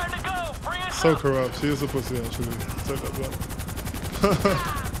 Time to go. Bring it So corrupt. She is a pussy, actually. Take that back.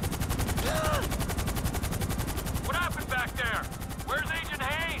 What happened back there? Where's Agent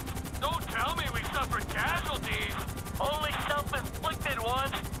Haynes? Don't tell me we suffered casualties. Only self-inflicted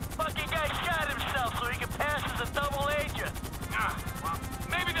ones. Fucking guy shot himself so he could pass as a double agent. Well,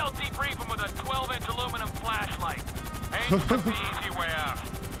 maybe they'll debrief him with a 12-inch aluminum flashlight. Haynes took the easy way out.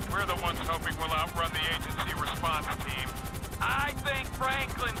 We're the ones hoping we'll outrun the agency response team. I think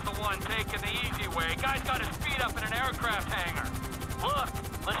Franklin's the one taking the easy way. Guy's got his feet up in an aircraft hangar. Look,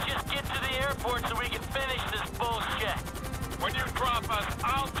 let's just get to the airport so we can finish this bullshit. When you drop us,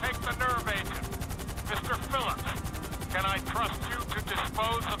 I'll take the nerve agent. Mr. Phillips, can I trust you to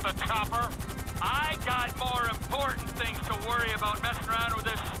dispose of the chopper? I got more important things to worry about messing around with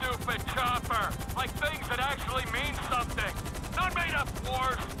this stupid chopper. Like things that actually mean something. Not made-up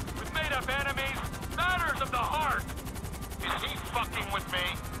wars with made-up enemies. Matters of the heart. Is he fucking with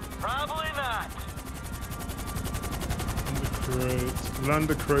me? Probably not. Crate. Land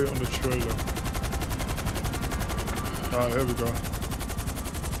the crate on the trailer. Alright, here we go.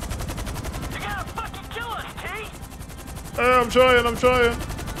 You gotta fucking kill us, T! Hey, I'm trying.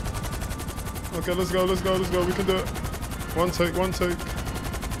 Okay, let's go. We can do it. One take.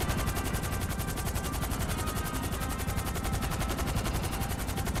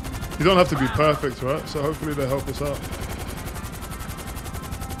 You don't have to be perfect, right? So hopefully they help us out.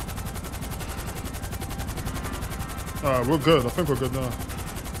 Alright, we're good. I think we're good now.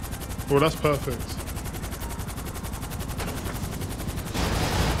 Oh, that's perfect.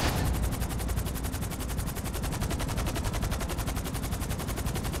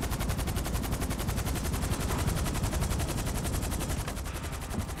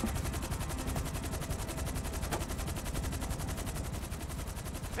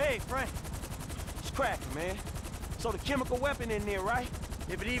 Hey, Frank. It's cracking, man. So the chemical weapon in there, right?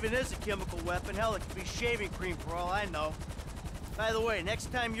 If it even is a chemical weapon, hell, it could be shaving cream for all I know. By the way,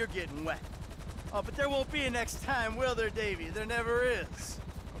 next time you're getting wet. Oh, but there won't be a next time, will there, Davey? There never is.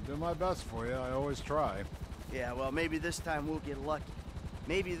 I'll do my best for you. I always try. Yeah, well, maybe this time we'll get lucky.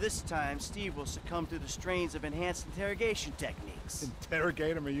 Maybe this time Steve will succumb to the strains of enhanced interrogation techniques.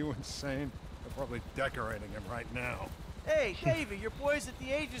 Interrogate him? Are you insane? They're probably decorating him right now. Hey, Davey, your boys at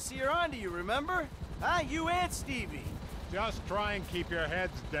the agency are onto you, remember? Huh? You and Stevie. Just try and keep your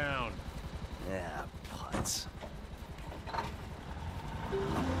heads down. Yeah, putz.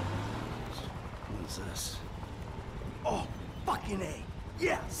 What's this? Oh, fucking A.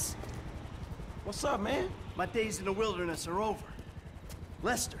 Yes! What's up, man? My days in the wilderness are over.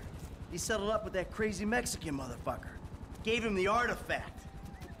 Lester, he settled up with that crazy Mexican motherfucker. Gave him the artifact.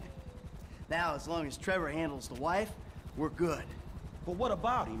 Now, as long as Trevor handles the wife, we're good. But what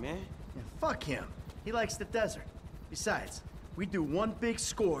about him, man? Yeah, fuck him. He likes the desert. Besides, we do one big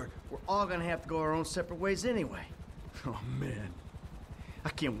score, we're all gonna have to go our own separate ways anyway. Oh, man. I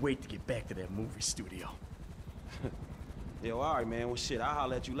can't wait to get back to that movie studio. Yo, all right, man. Well, shit, I'll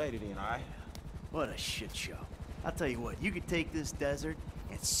holler at you later then, all right? What a shit show. I'll tell you what, you could take this desert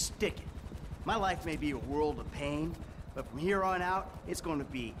and stick it. My life may be a world of pain, but from here on out, it's gonna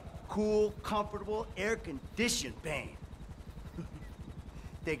be cool, comfortable, air-conditioned pain.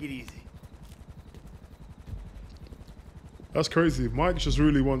 Take it easy. That's crazy. Mike just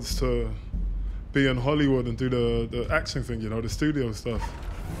really wants to be in Hollywood and do the acting thing, you know, the studio stuff.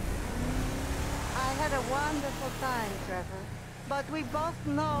 I had a wonderful time, Trevor. But we both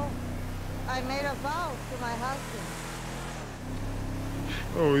know I made a vow to my husband.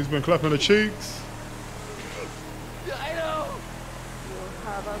 Oh, he's been clapping the cheeks. I know. You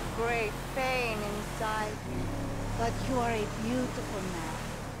have a great pain inside you, but you are a beautiful man.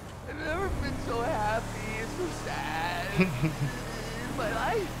 I've never been so happy and so sad in my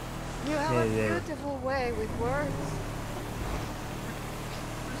life. You have a beautiful way with words.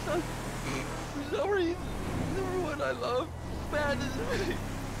 For some reason, everyone I love abandons me.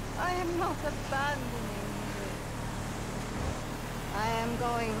 I am not abandoning you. I am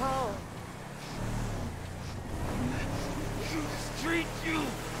going home. Street you.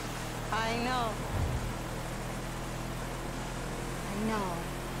 I know. No.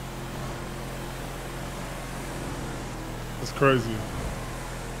 That's crazy.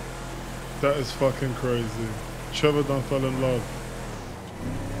 That is fucking crazy. Trevor done fell in love.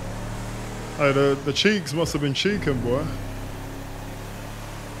 Hey, the cheeks must have been cheeking, boy.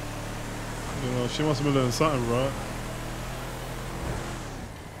 You know, she must have been doing something right.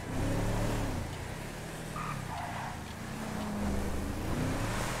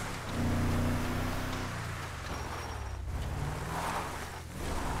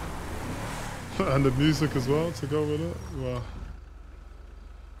 And the music as well to go with it. Wow.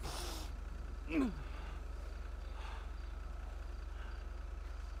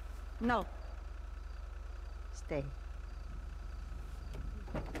 No. Stay.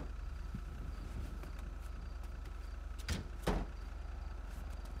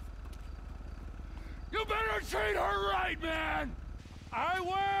 You better treat her right, man! I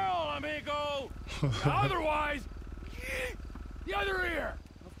will, amigo! Otherwise, the other ear!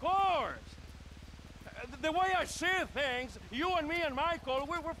 Of course! The way I see things, you and me and Michael,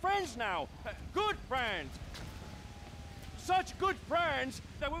 we're friends now. Good friends. Such good friends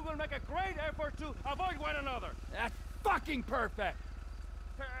that we will make a great effort to avoid one another. That's fucking perfect!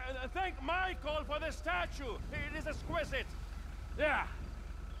 Thank Michael for the statue. It is exquisite. Yeah.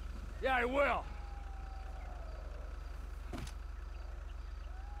 Yeah, I will.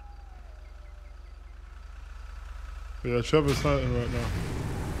 Yeah, Trevor's hurting right now.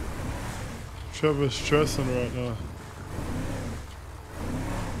 Trevor's stressing right now.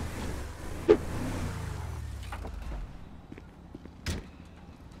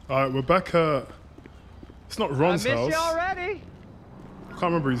 Alright, we're back at... It's not Ron's house. I missed you already. I can't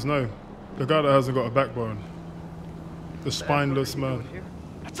remember his name. The guy that hasn't got a backbone. The spineless man.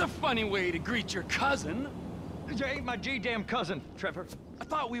 That's a funny way to greet your cousin. You ain't my G-damn cousin, Trevor. I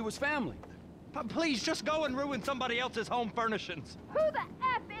thought we was family. Please, just go and ruin somebody else's home furnishings. Who the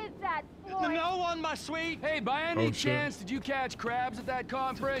F is that, Floyd? No one, my sweet. Hey, by any chance, did you catch crabs at that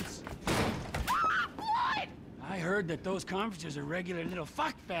conference? Floyd! I heard that those conferences are regular little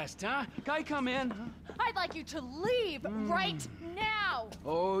fuck fest, huh? Can I come in? I'd like you to leave right now.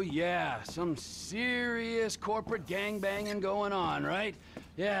 Oh, yeah. Some serious corporate gangbanging going on, right?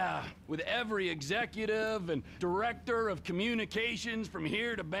 Yeah, with every executive and director of communications from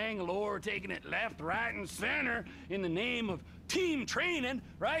here to Bangalore taking it left, right, and center in the name of team training,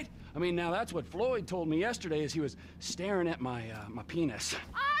 right? I mean, now that's what Floyd told me yesterday as he was staring at my penis.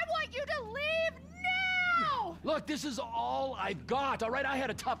 I want you to leave now! Look, this is all I've got, all right? I had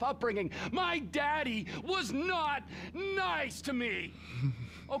a tough upbringing. My daddy was not nice to me,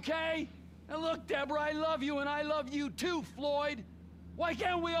 okay? And look, Deborah, I love you, and I love you too, Floyd. Why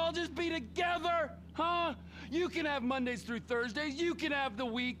can't we all just be together, huh? You can have Mondays through Thursdays. You can have the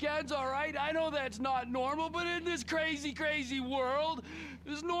weekends, all right? I know that's not normal, but in this crazy, crazy world,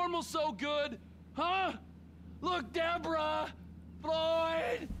 is normal so good, huh? Look, Deborah,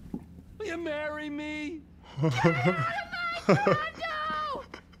 Floyd, will you marry me? Get out of my condo!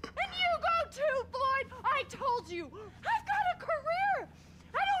 And you go too, Floyd! I told you, I've got a career!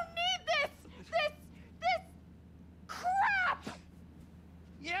 I don't need this crap!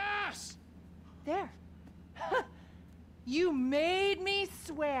 Yes! There. You made me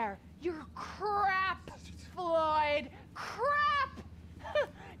swear. You're crap, Floyd. Crap!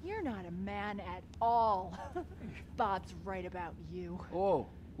 You're not a man at all. Bob's right about you. Oh,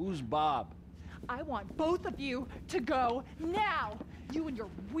 who's Bob? I want both of you to go now. You and your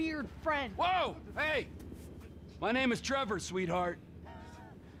weird friend. Whoa! Hey! My name is Trevor, sweetheart.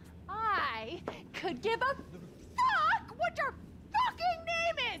 I could give a fuck what your fucking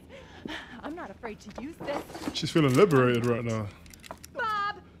name is. I'm not afraid to use this. She's feeling liberated right now.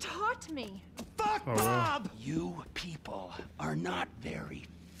 Bob taught me. Fuck Oh, Bob! Wow. You people are not very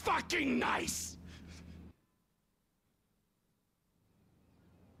fucking nice.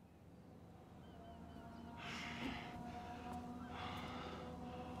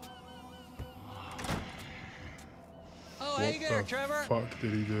 Oh, hey there, Trevor. What the fuck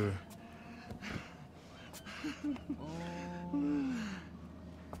did he do?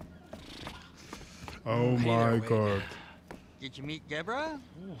 Oh Hey my there, god. Did you meet Deborah?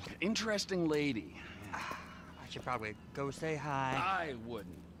 Ooh, interesting lady. I should probably go say hi. I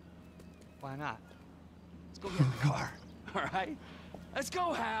wouldn't. Why not? Let's go get in the car. All right? Let's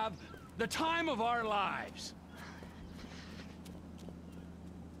go have the time of our lives.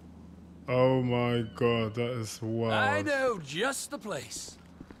 Oh my god, that is wild. I know just the place.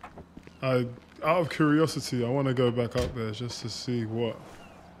 Out of curiosity, I want to go back up there just to see what.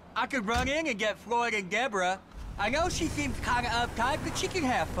 I could run in and get Floyd and Deborah. I know she seems kind of uptight, but she can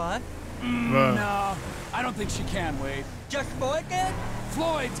have fun. No, I don't think she can, Wade. Just Floyd then?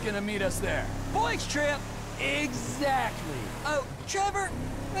 Floyd's gonna meet us there. Boys trip? Exactly. Oh, Trevor,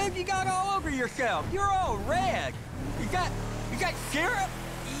 what have you got all over yourself? You're all red. You got syrup?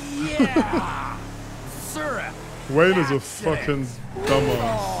 Yeah. Syrup. Wade is a fucking dumbass.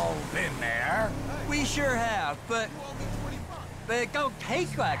 All been there. We sure have, but it don't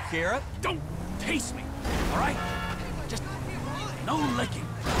taste like syrup. Don't taste me, all right? Just no licking.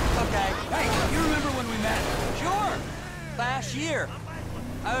 Okay. Hey, you remember when we met? Sure. Last year.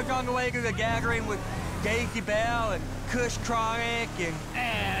 I was on the way to the gathering with Daisy Bell and Kush Chronic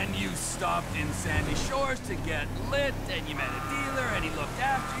and you stopped in Sandy Shores to get lit, and you met a dealer, and he looked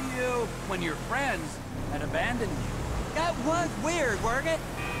after you when your friends had abandoned you. That was weird, weren't it?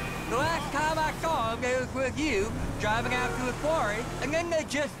 The last time I saw them, it was with you, driving out to the quarry, and then they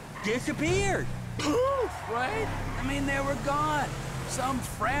just disappeared. Poof, right? I mean, they were gone. Some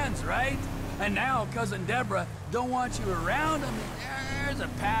friends, right? And now Cousin Deborah don't want you around. I mean, there's a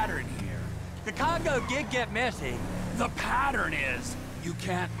pattern here. The Congo did get messy. The pattern is you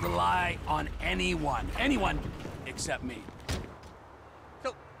can't rely on anyone. Anyone except me.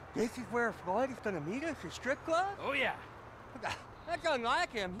 So, this is where Floyd is gonna meet us, a strip club? Oh, yeah. That's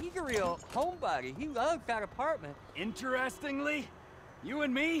unlike him. He's a real homebody. He loves that apartment. Interestingly, you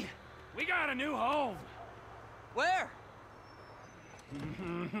and me, we got a new home. Where?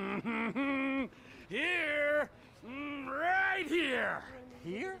 Here. Right here.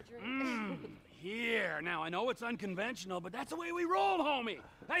 Here? Here. Now, I know it's unconventional, but that's the way we roll, homie.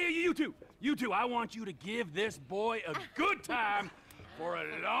 Hey, you two. You two, I want you to give this boy a good time for a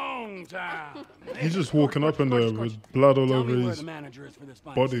long time. He's just walking up in there with blood all over his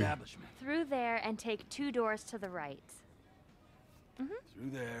body. Through there and take 2 doors to the right. Through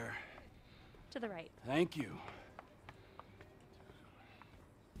there. To the right. Thank you.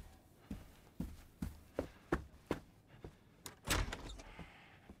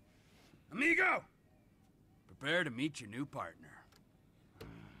 Amigo! Prepare to meet your new partner.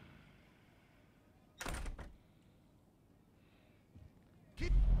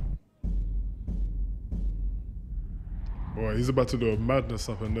 Boy, he's about to do a madness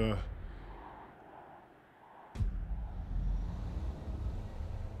up in there.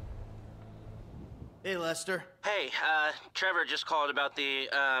 Hey, Lester. Hey, Trevor just called about the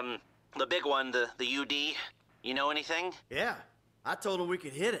big one, the UD. You know anything? Yeah, I told him we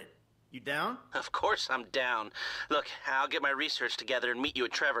could hit it. You down? Of course I'm down. Look, I'll get my research together and meet you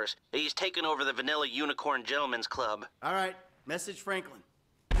at Trevor's. He's taken over the Vanilla Unicorn Gentlemen's Club. All right, message Franklin.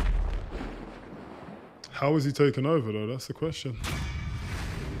 How is he taking over, though? That's the question.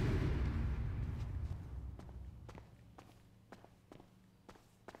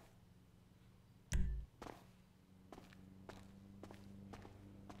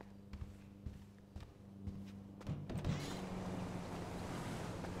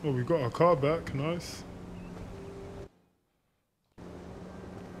 Oh, we got our car back. Nice.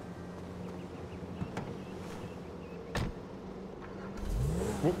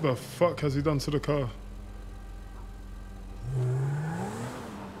 What the fuck has he done to the car?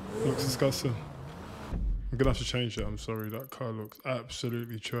 Looks disgusting. I'm gonna have to change it. I'm sorry. That car looks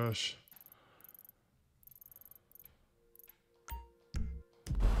absolutely trash.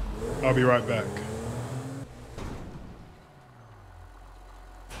 I'll be right back.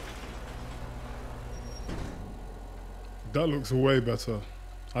 That looks way better,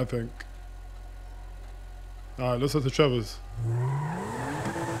 I think. Alright, let's head to Trevor's.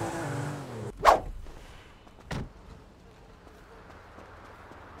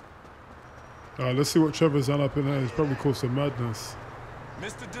 Alright, let's see what Trevor's done up in there. He's probably caused some madness.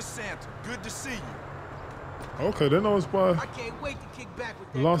 Mr. DeSanta, good to see you. Okay, then I was by I can't wait to kick back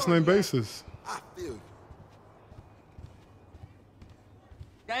with that last name cognac. basis. I feel you.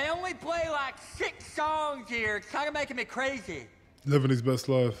 They only play like 6 songs here. It's kind of making me crazy. Living his best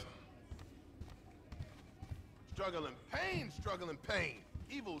life. Struggling pain.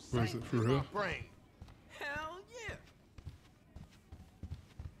 Evil Where is Satan it, through in here? my brain. Hell yeah.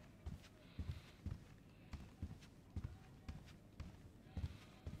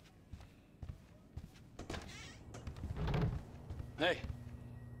 Hey,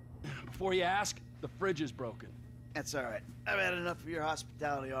 before you ask, the fridge is broken. That's all right. I've had enough of your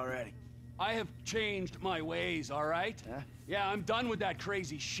hospitality already. I have changed my ways, all right? Huh? Yeah, I'm done with that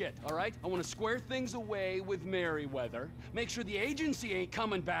crazy shit, all right? I want to square things away with Merryweather, make sure the agency ain't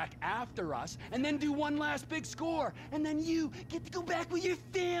coming back after us, and then do one last big score, and then you get to go back with your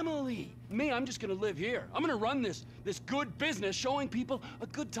family. Me, I'm just gonna live here. I'm gonna run this good business showing people a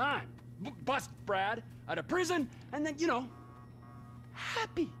good time. Bust Brad out of prison, and then, you know,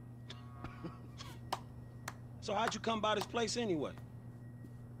 happy. So how'd you come by this place anyway?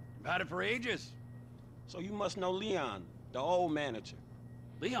 I've had it for ages. So you must know Leon, the old manager.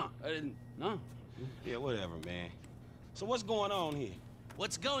 Leon? I didn't know. Yeah, whatever, man. So what's going on here?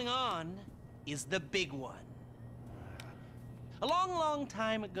 What's going on is the big one. A long, long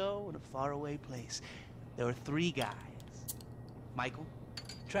time ago in a faraway place, there were 3 guys. Michael,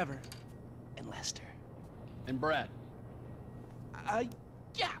 Trevor, and Lester. And Brad?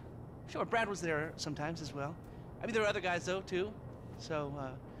 Yeah. Sure, Brad was there sometimes as well. I mean, there were other guys, though, too. So,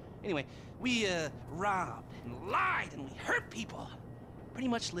 anyway, we, robbed and lied and we hurt people. Pretty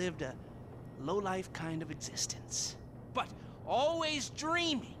much lived a low-life kind of existence. But always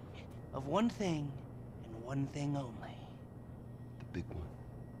dreaming of one thing and one thing only. The big one.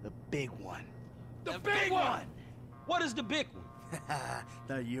 The big one. The big one! What is the big one?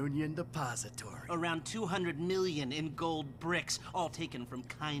 The Union Depository. Around 200 million in gold bricks, all taken from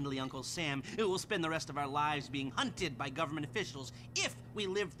kindly Uncle Sam, who will spend the rest of our lives being hunted by government officials if we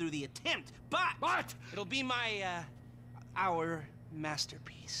live through the attempt. But it'll be our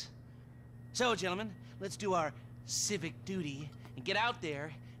masterpiece. So, gentlemen, let's do our civic duty and get out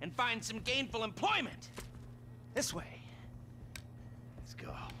there and find some gainful employment. This way. Let's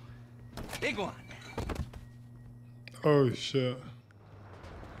go. Big one. Oh shit.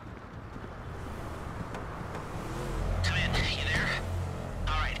 Come in, you there?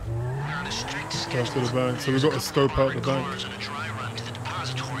 Alright, we're on a strict schedule. After the bank, so we've got to scope out the bank. On a dry run to the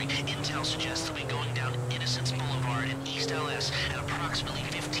depository. Intel suggests they'll be going down Innocence Boulevard in East LS at approximately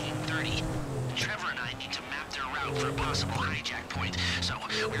 15:30. Trevor and I need to map their route for a possible hijack point, so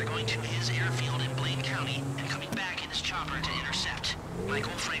we're going to his airfield in Blaine County and coming back in his chopper to intercept.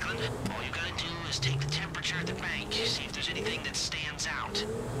 Michael, Franklin, all you gotta do is take the temperature at the bank, see if there's anything that stands out.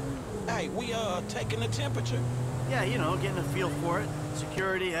 Hey, we taking the temperature? Yeah, you know, getting a feel for it.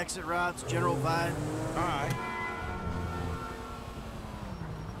 Security, exit routes, general vibe. All right.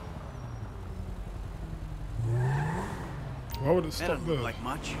 Why would it stop That there? look like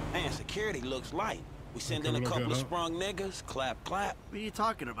much. Man, security looks light. We send in a Okay, look couple at of that. sprung niggas, clap, clap. What are you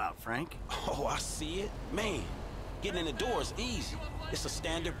talking about, Frank? Oh, I see it. Man, getting in the door is easy. It's a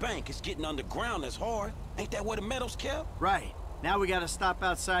standard bank. It's getting underground that's hard. Ain't that where the metal's kept? Right. Now we gotta stop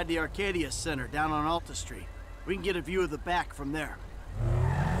outside the Arcadia Center down on Alta Street. We can get a view of the back from there.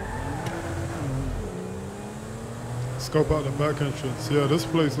 Scope out the back entrance. Yeah, this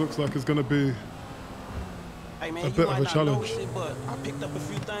place looks like it's gonna be Hey man, a you bit might of a not challenge. notice it, but I picked up a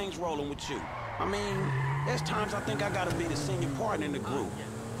few things rolling with you. I mean, there's times I think I gotta be the senior partner in the group.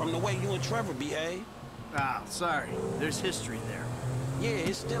 From the way you and Trevor behave. Ah, sorry. There's history there. Yeah,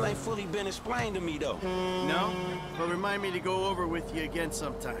 it still ain't fully been explained to me though. No? But remind me to go over with you again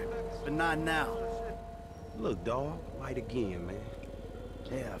sometime. But not now. Look, dawg, light again, man.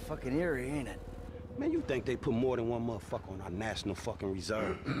 Yeah, fucking eerie, ain't it? Man, you think they put more than one motherfucker on our national fucking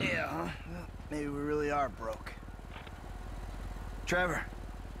reserve? Yeah, huh? Well, maybe we really are broke. Trevor,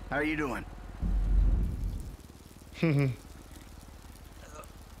 how are you doing?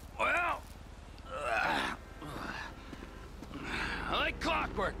 Well, like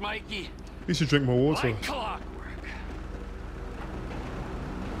clockwork, Mikey. You should drink more water. Like clockwork.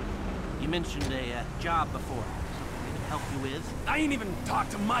 You mentioned a job before. Something we can help you with? I ain't even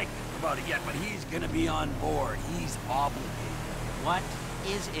talked to Mike about it yet, but he's gonna be on board. He's obligated. What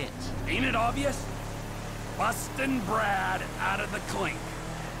is it? Ain't it obvious? Bustin' Brad out of the clink.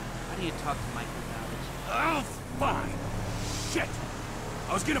 How do you talk to Michael about it? Oh, fine. Shit.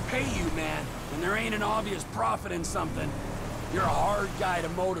 I was gonna pay you, man. When there ain't an obvious profit in something, you're a hard guy to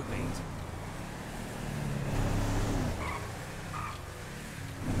motivate.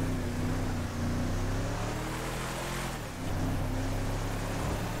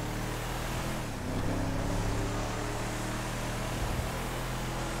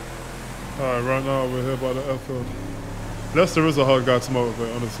 Alright, right now we're here by the airfield. Lester is a hard guy to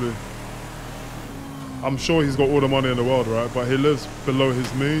motivate, honestly. I'm sure he's got all the money in the world, right? But he lives below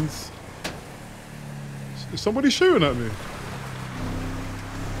his means. Is somebody shooting at me?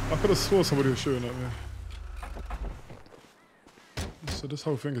 I could have swore somebody was shooting at me. So this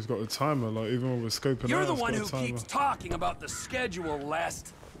whole thing has got a timer, like even when we're scoping You're out, the it's one got who a timer. keeps talking about the schedule,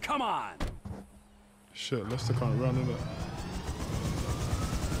 Lest. Come on. Shit, Lester can't run, innit?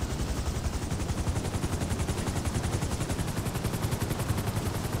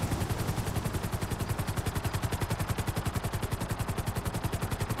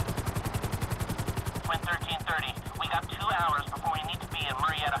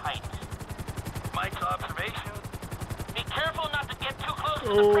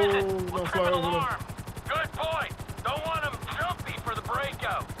 Don't fly over there. Good point. Don't want him jumpy for the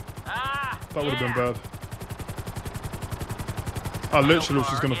breakout. Ah, that would have been bad. I literally was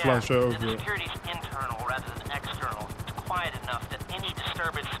just gonna fly straight over The it. security's internal rather than external. It's quiet enough that any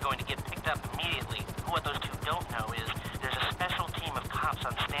disturbance is going to get picked up immediately. What those two don't know is there's a special team of cops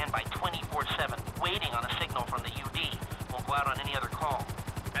on standby 24/7, waiting on a signal from the UD. Won't go out on any other call.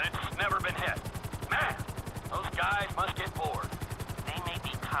 And it's never been hit. Man, those guys must get bored. They may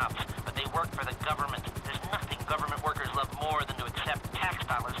be cops, but they work for the government. There's nothing government workers love more than to accept tax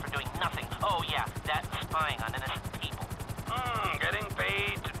dollars for doing nothing. Oh yeah, that's spying on innocent people. Getting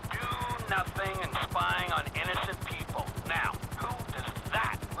paid to do nothing and spying on innocent people. Now, who does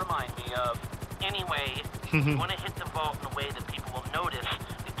that remind me of? Anyway, if you want to hit the vault in a way that people will notice,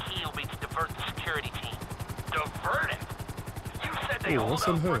 the key will be to divert the security team. Divert it? You said they Ooh, hold what's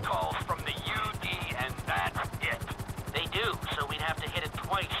in up here? for calls from the UD and that's it. They do, so we'd have to hit it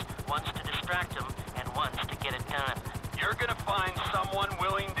twice. Once to distract them, and once to get it done. You're gonna find someone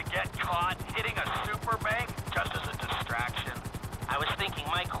willing to get caught hitting a super bank just as a distraction? I was thinking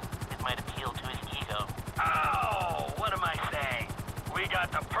Michael. It might appeal to his ego. Oh, what am I saying? We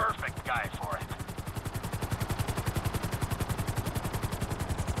got the perfect guy for it.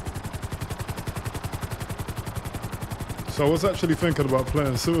 So I was actually thinking about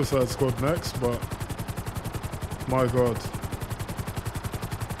playing Suicide Squad next, but my god.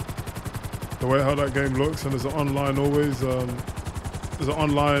 The way how that game looks, and there's an online always, there's an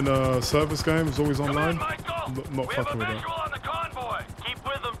online service game, it's always online. I'm not fucking with that. On the convoy. Keep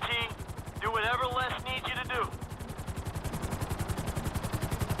with them, T. Do whatever Les needs you to do.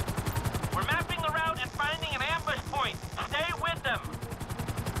 We're mapping the route and finding an ambush point. Stay with them.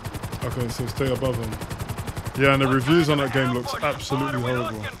 Okay, so stay above them. Yeah, and the reviews on that game looks absolutely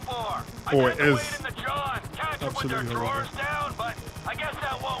horrible. Or it is absolutely horrible. Down, but I guess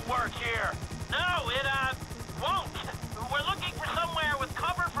that won't work here. No, it won't. We're looking for somewhere with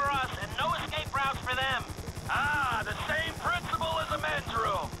cover for us and no escape routes for them. Ah, the same principle as a men's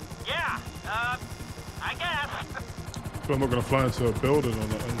room. Yeah, I guess. But I'm not gonna fly into a building on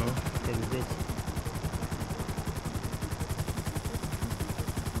that, no. That'll be good.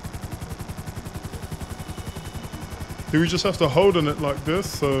 Do we just have to hold on it like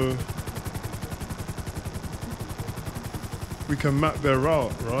this so we can map their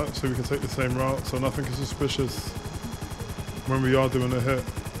route, right? So we can take the same route so nothing is suspicious when we are doing a hit.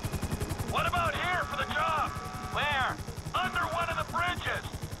 What about here for the job? Where? Under one of the bridges.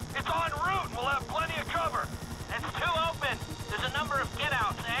 It's en route and we'll have plenty of cover. It's too open. There's a number of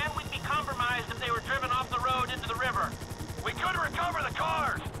get-outs, and we'd be compromised if they were driven off the road into the river. We could recover the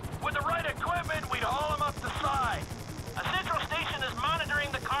cars. With the right equipment, we'd haul them up the side. A central station is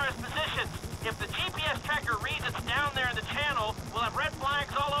monitoring the car's positions. If the GPS tracker reads it's down there in the channel, we'll have red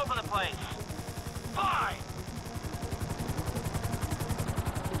flags all over the place. Fine.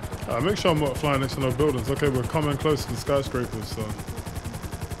 Make sure I'm not flying next to no buildings. Okay, we're coming close to the skyscrapers, so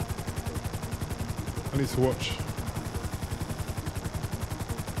I need to watch.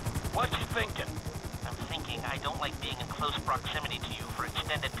 What you thinking? I'm thinking I don't like being in close proximity to you for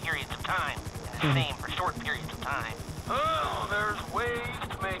extended periods of time, and the same for short periods of time. Oh, there's ways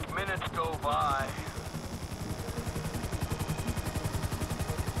to make minutes go by.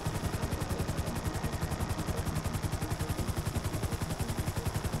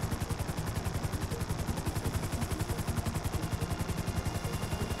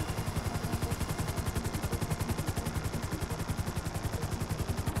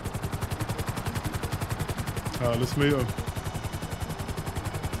 Let's meet them.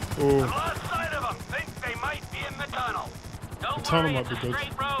 I lost sight of them. Think they might be in the tunnel. Don't tunnel worry, might it's be a good.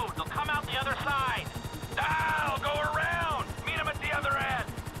 straight road. They'll come out the other side. I'll go around. Meet them at the other end.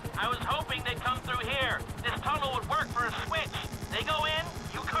 I was hoping they'd come through here. This tunnel would work for a switch. They go in,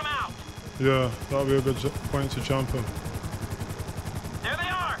 you come out. Yeah, that'll be a good point to jump in. There they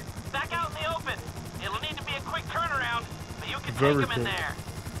are, back out in the open. It'll need to be a quick turnaround, but you can Very take them in quick. there.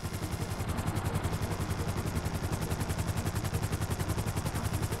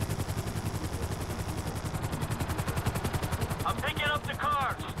 I'm picking up the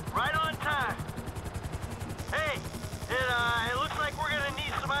cars. Right on time. Hey, it looks like we're gonna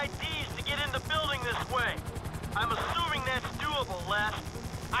need some IDs to get in the building this way. I'm assuming that's doable, Les.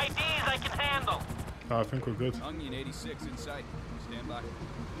 IDs I can handle. I think we're good. Onion 86 in sight. Stand by.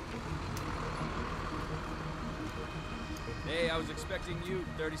 Hey, I was expecting you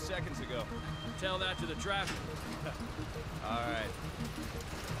 30 seconds ago. Tell that to the traffic. All right.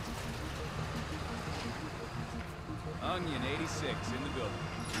 Onion 86 in the building.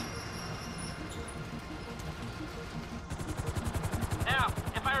 Now,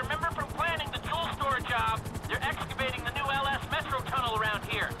 if I remember from planning the tool store job, they're excavating the new LS Metro tunnel around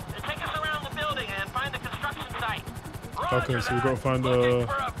here. They'll take us around the building and find the construction site. Right. Okay, so we've got to find the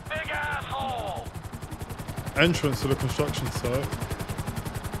entrance to the construction site.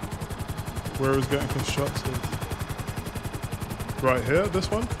 Where is getting constructed? Right here, this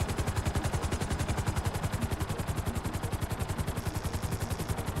one?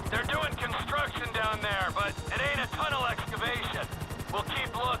 They're doing construction down there, but it ain't a tunnel excavation. We'll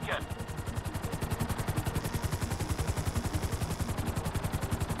keep looking.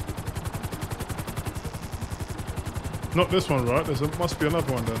 Not this one, right? Must be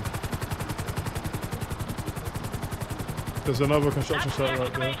another one then. There's another construction site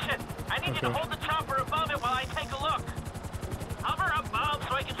right there. I need you to hold the chopper above it while I take a look. Hover above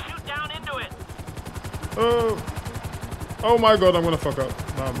so I can shoot down into it. Oh my god, I'm gonna fuck up.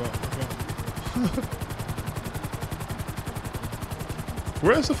 Nah, I'm not. Okay.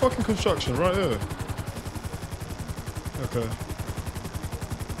 Where's the fucking construction? Right here. Okay.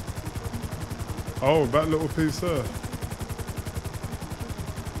 Oh, that little piece there.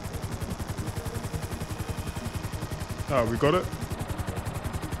 Ah, we got it.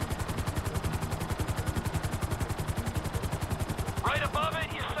 Right above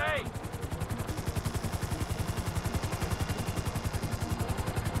it, you say?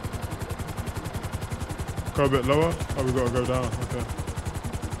 Go a bit lower. Oh, we gotta go down. Okay.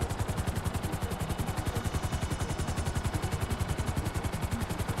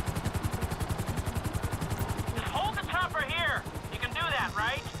 Just hold the chopper here. You can do that,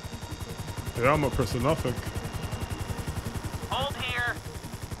 right? Yeah, I'm not pressing nothing. Hold here.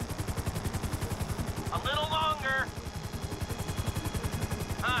 A little longer.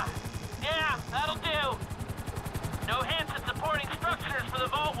 Yeah, that'll do. No hints at supporting structures for the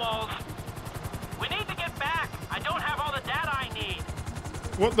vault walls. We need to get back. I don't have all the data I need.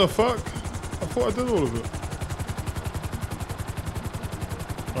 What the fuck? I thought I did all of it.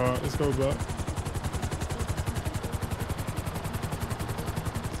 Alright, let's go back.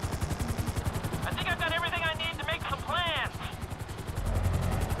 I think I've got everything I need to make some plans.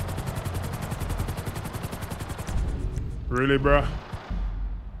 Really, bruh?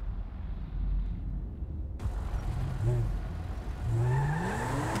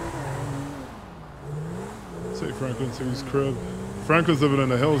 Take Franklin to his crib. Franklin's living in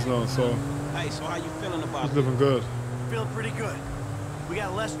the hills now, so Hey, so how you feeling about he's living good. Feeling pretty good. We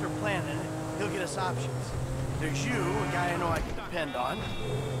got Lester planning it. He'll get us options. There's you, a guy I know I can depend on.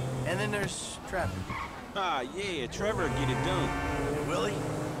 And then there's Trevor. Ah, yeah, Trevor get it done. And will he?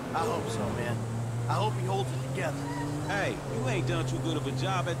 I hope so, man. I hope he holds it together. Hey, you ain't done too good of a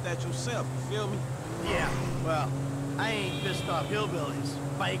job at that yourself, you feel me? Yeah, well, I ain't pissed off hillbillies.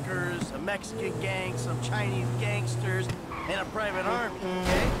 Bikers, a Mexican gang, some Chinese gangsters, and a private army,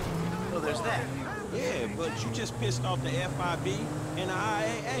 okay? So there's that. Yeah, but you just pissed off the FIB and the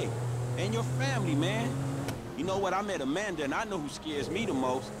IAA and your family, man. You know what? I met Amanda, and I know who scares me the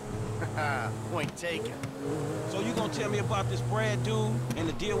most. Point taken. So you gonna tell me about this Brad dude and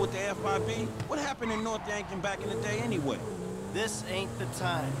the deal with the FIB? What happened in North Yankton back in the day anyway? This ain't the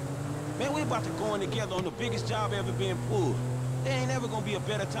time. Man, we about to go in together on the biggest job ever been pulled. There ain't ever gonna be a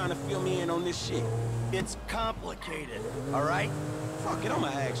better time to fill me in on this shit. It's complicated, all right? Fuck it, I'ma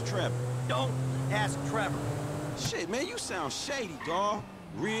ask Trevor. Don't ask Trevor. Shit, man, you sound shady, dawg.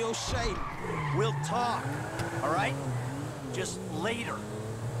 Real shady. We'll talk, all right? Just later.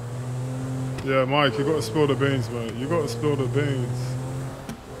 Yeah, Mike, you gotta spill the beans, mate. You gotta spill the beans.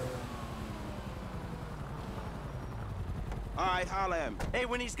 All right, holla at me. Hey,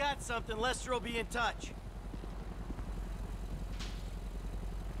 when he's got something, Lester will be in touch.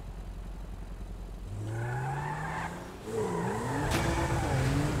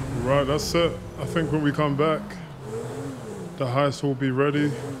 Right, that's it. I think when we come back, the heist will be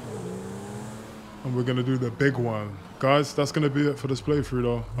ready. And we're gonna do the big one. Guys, that's gonna be it for this playthrough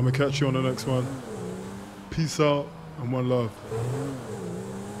though. I'm gonna catch you on the next one. Peace out and one love.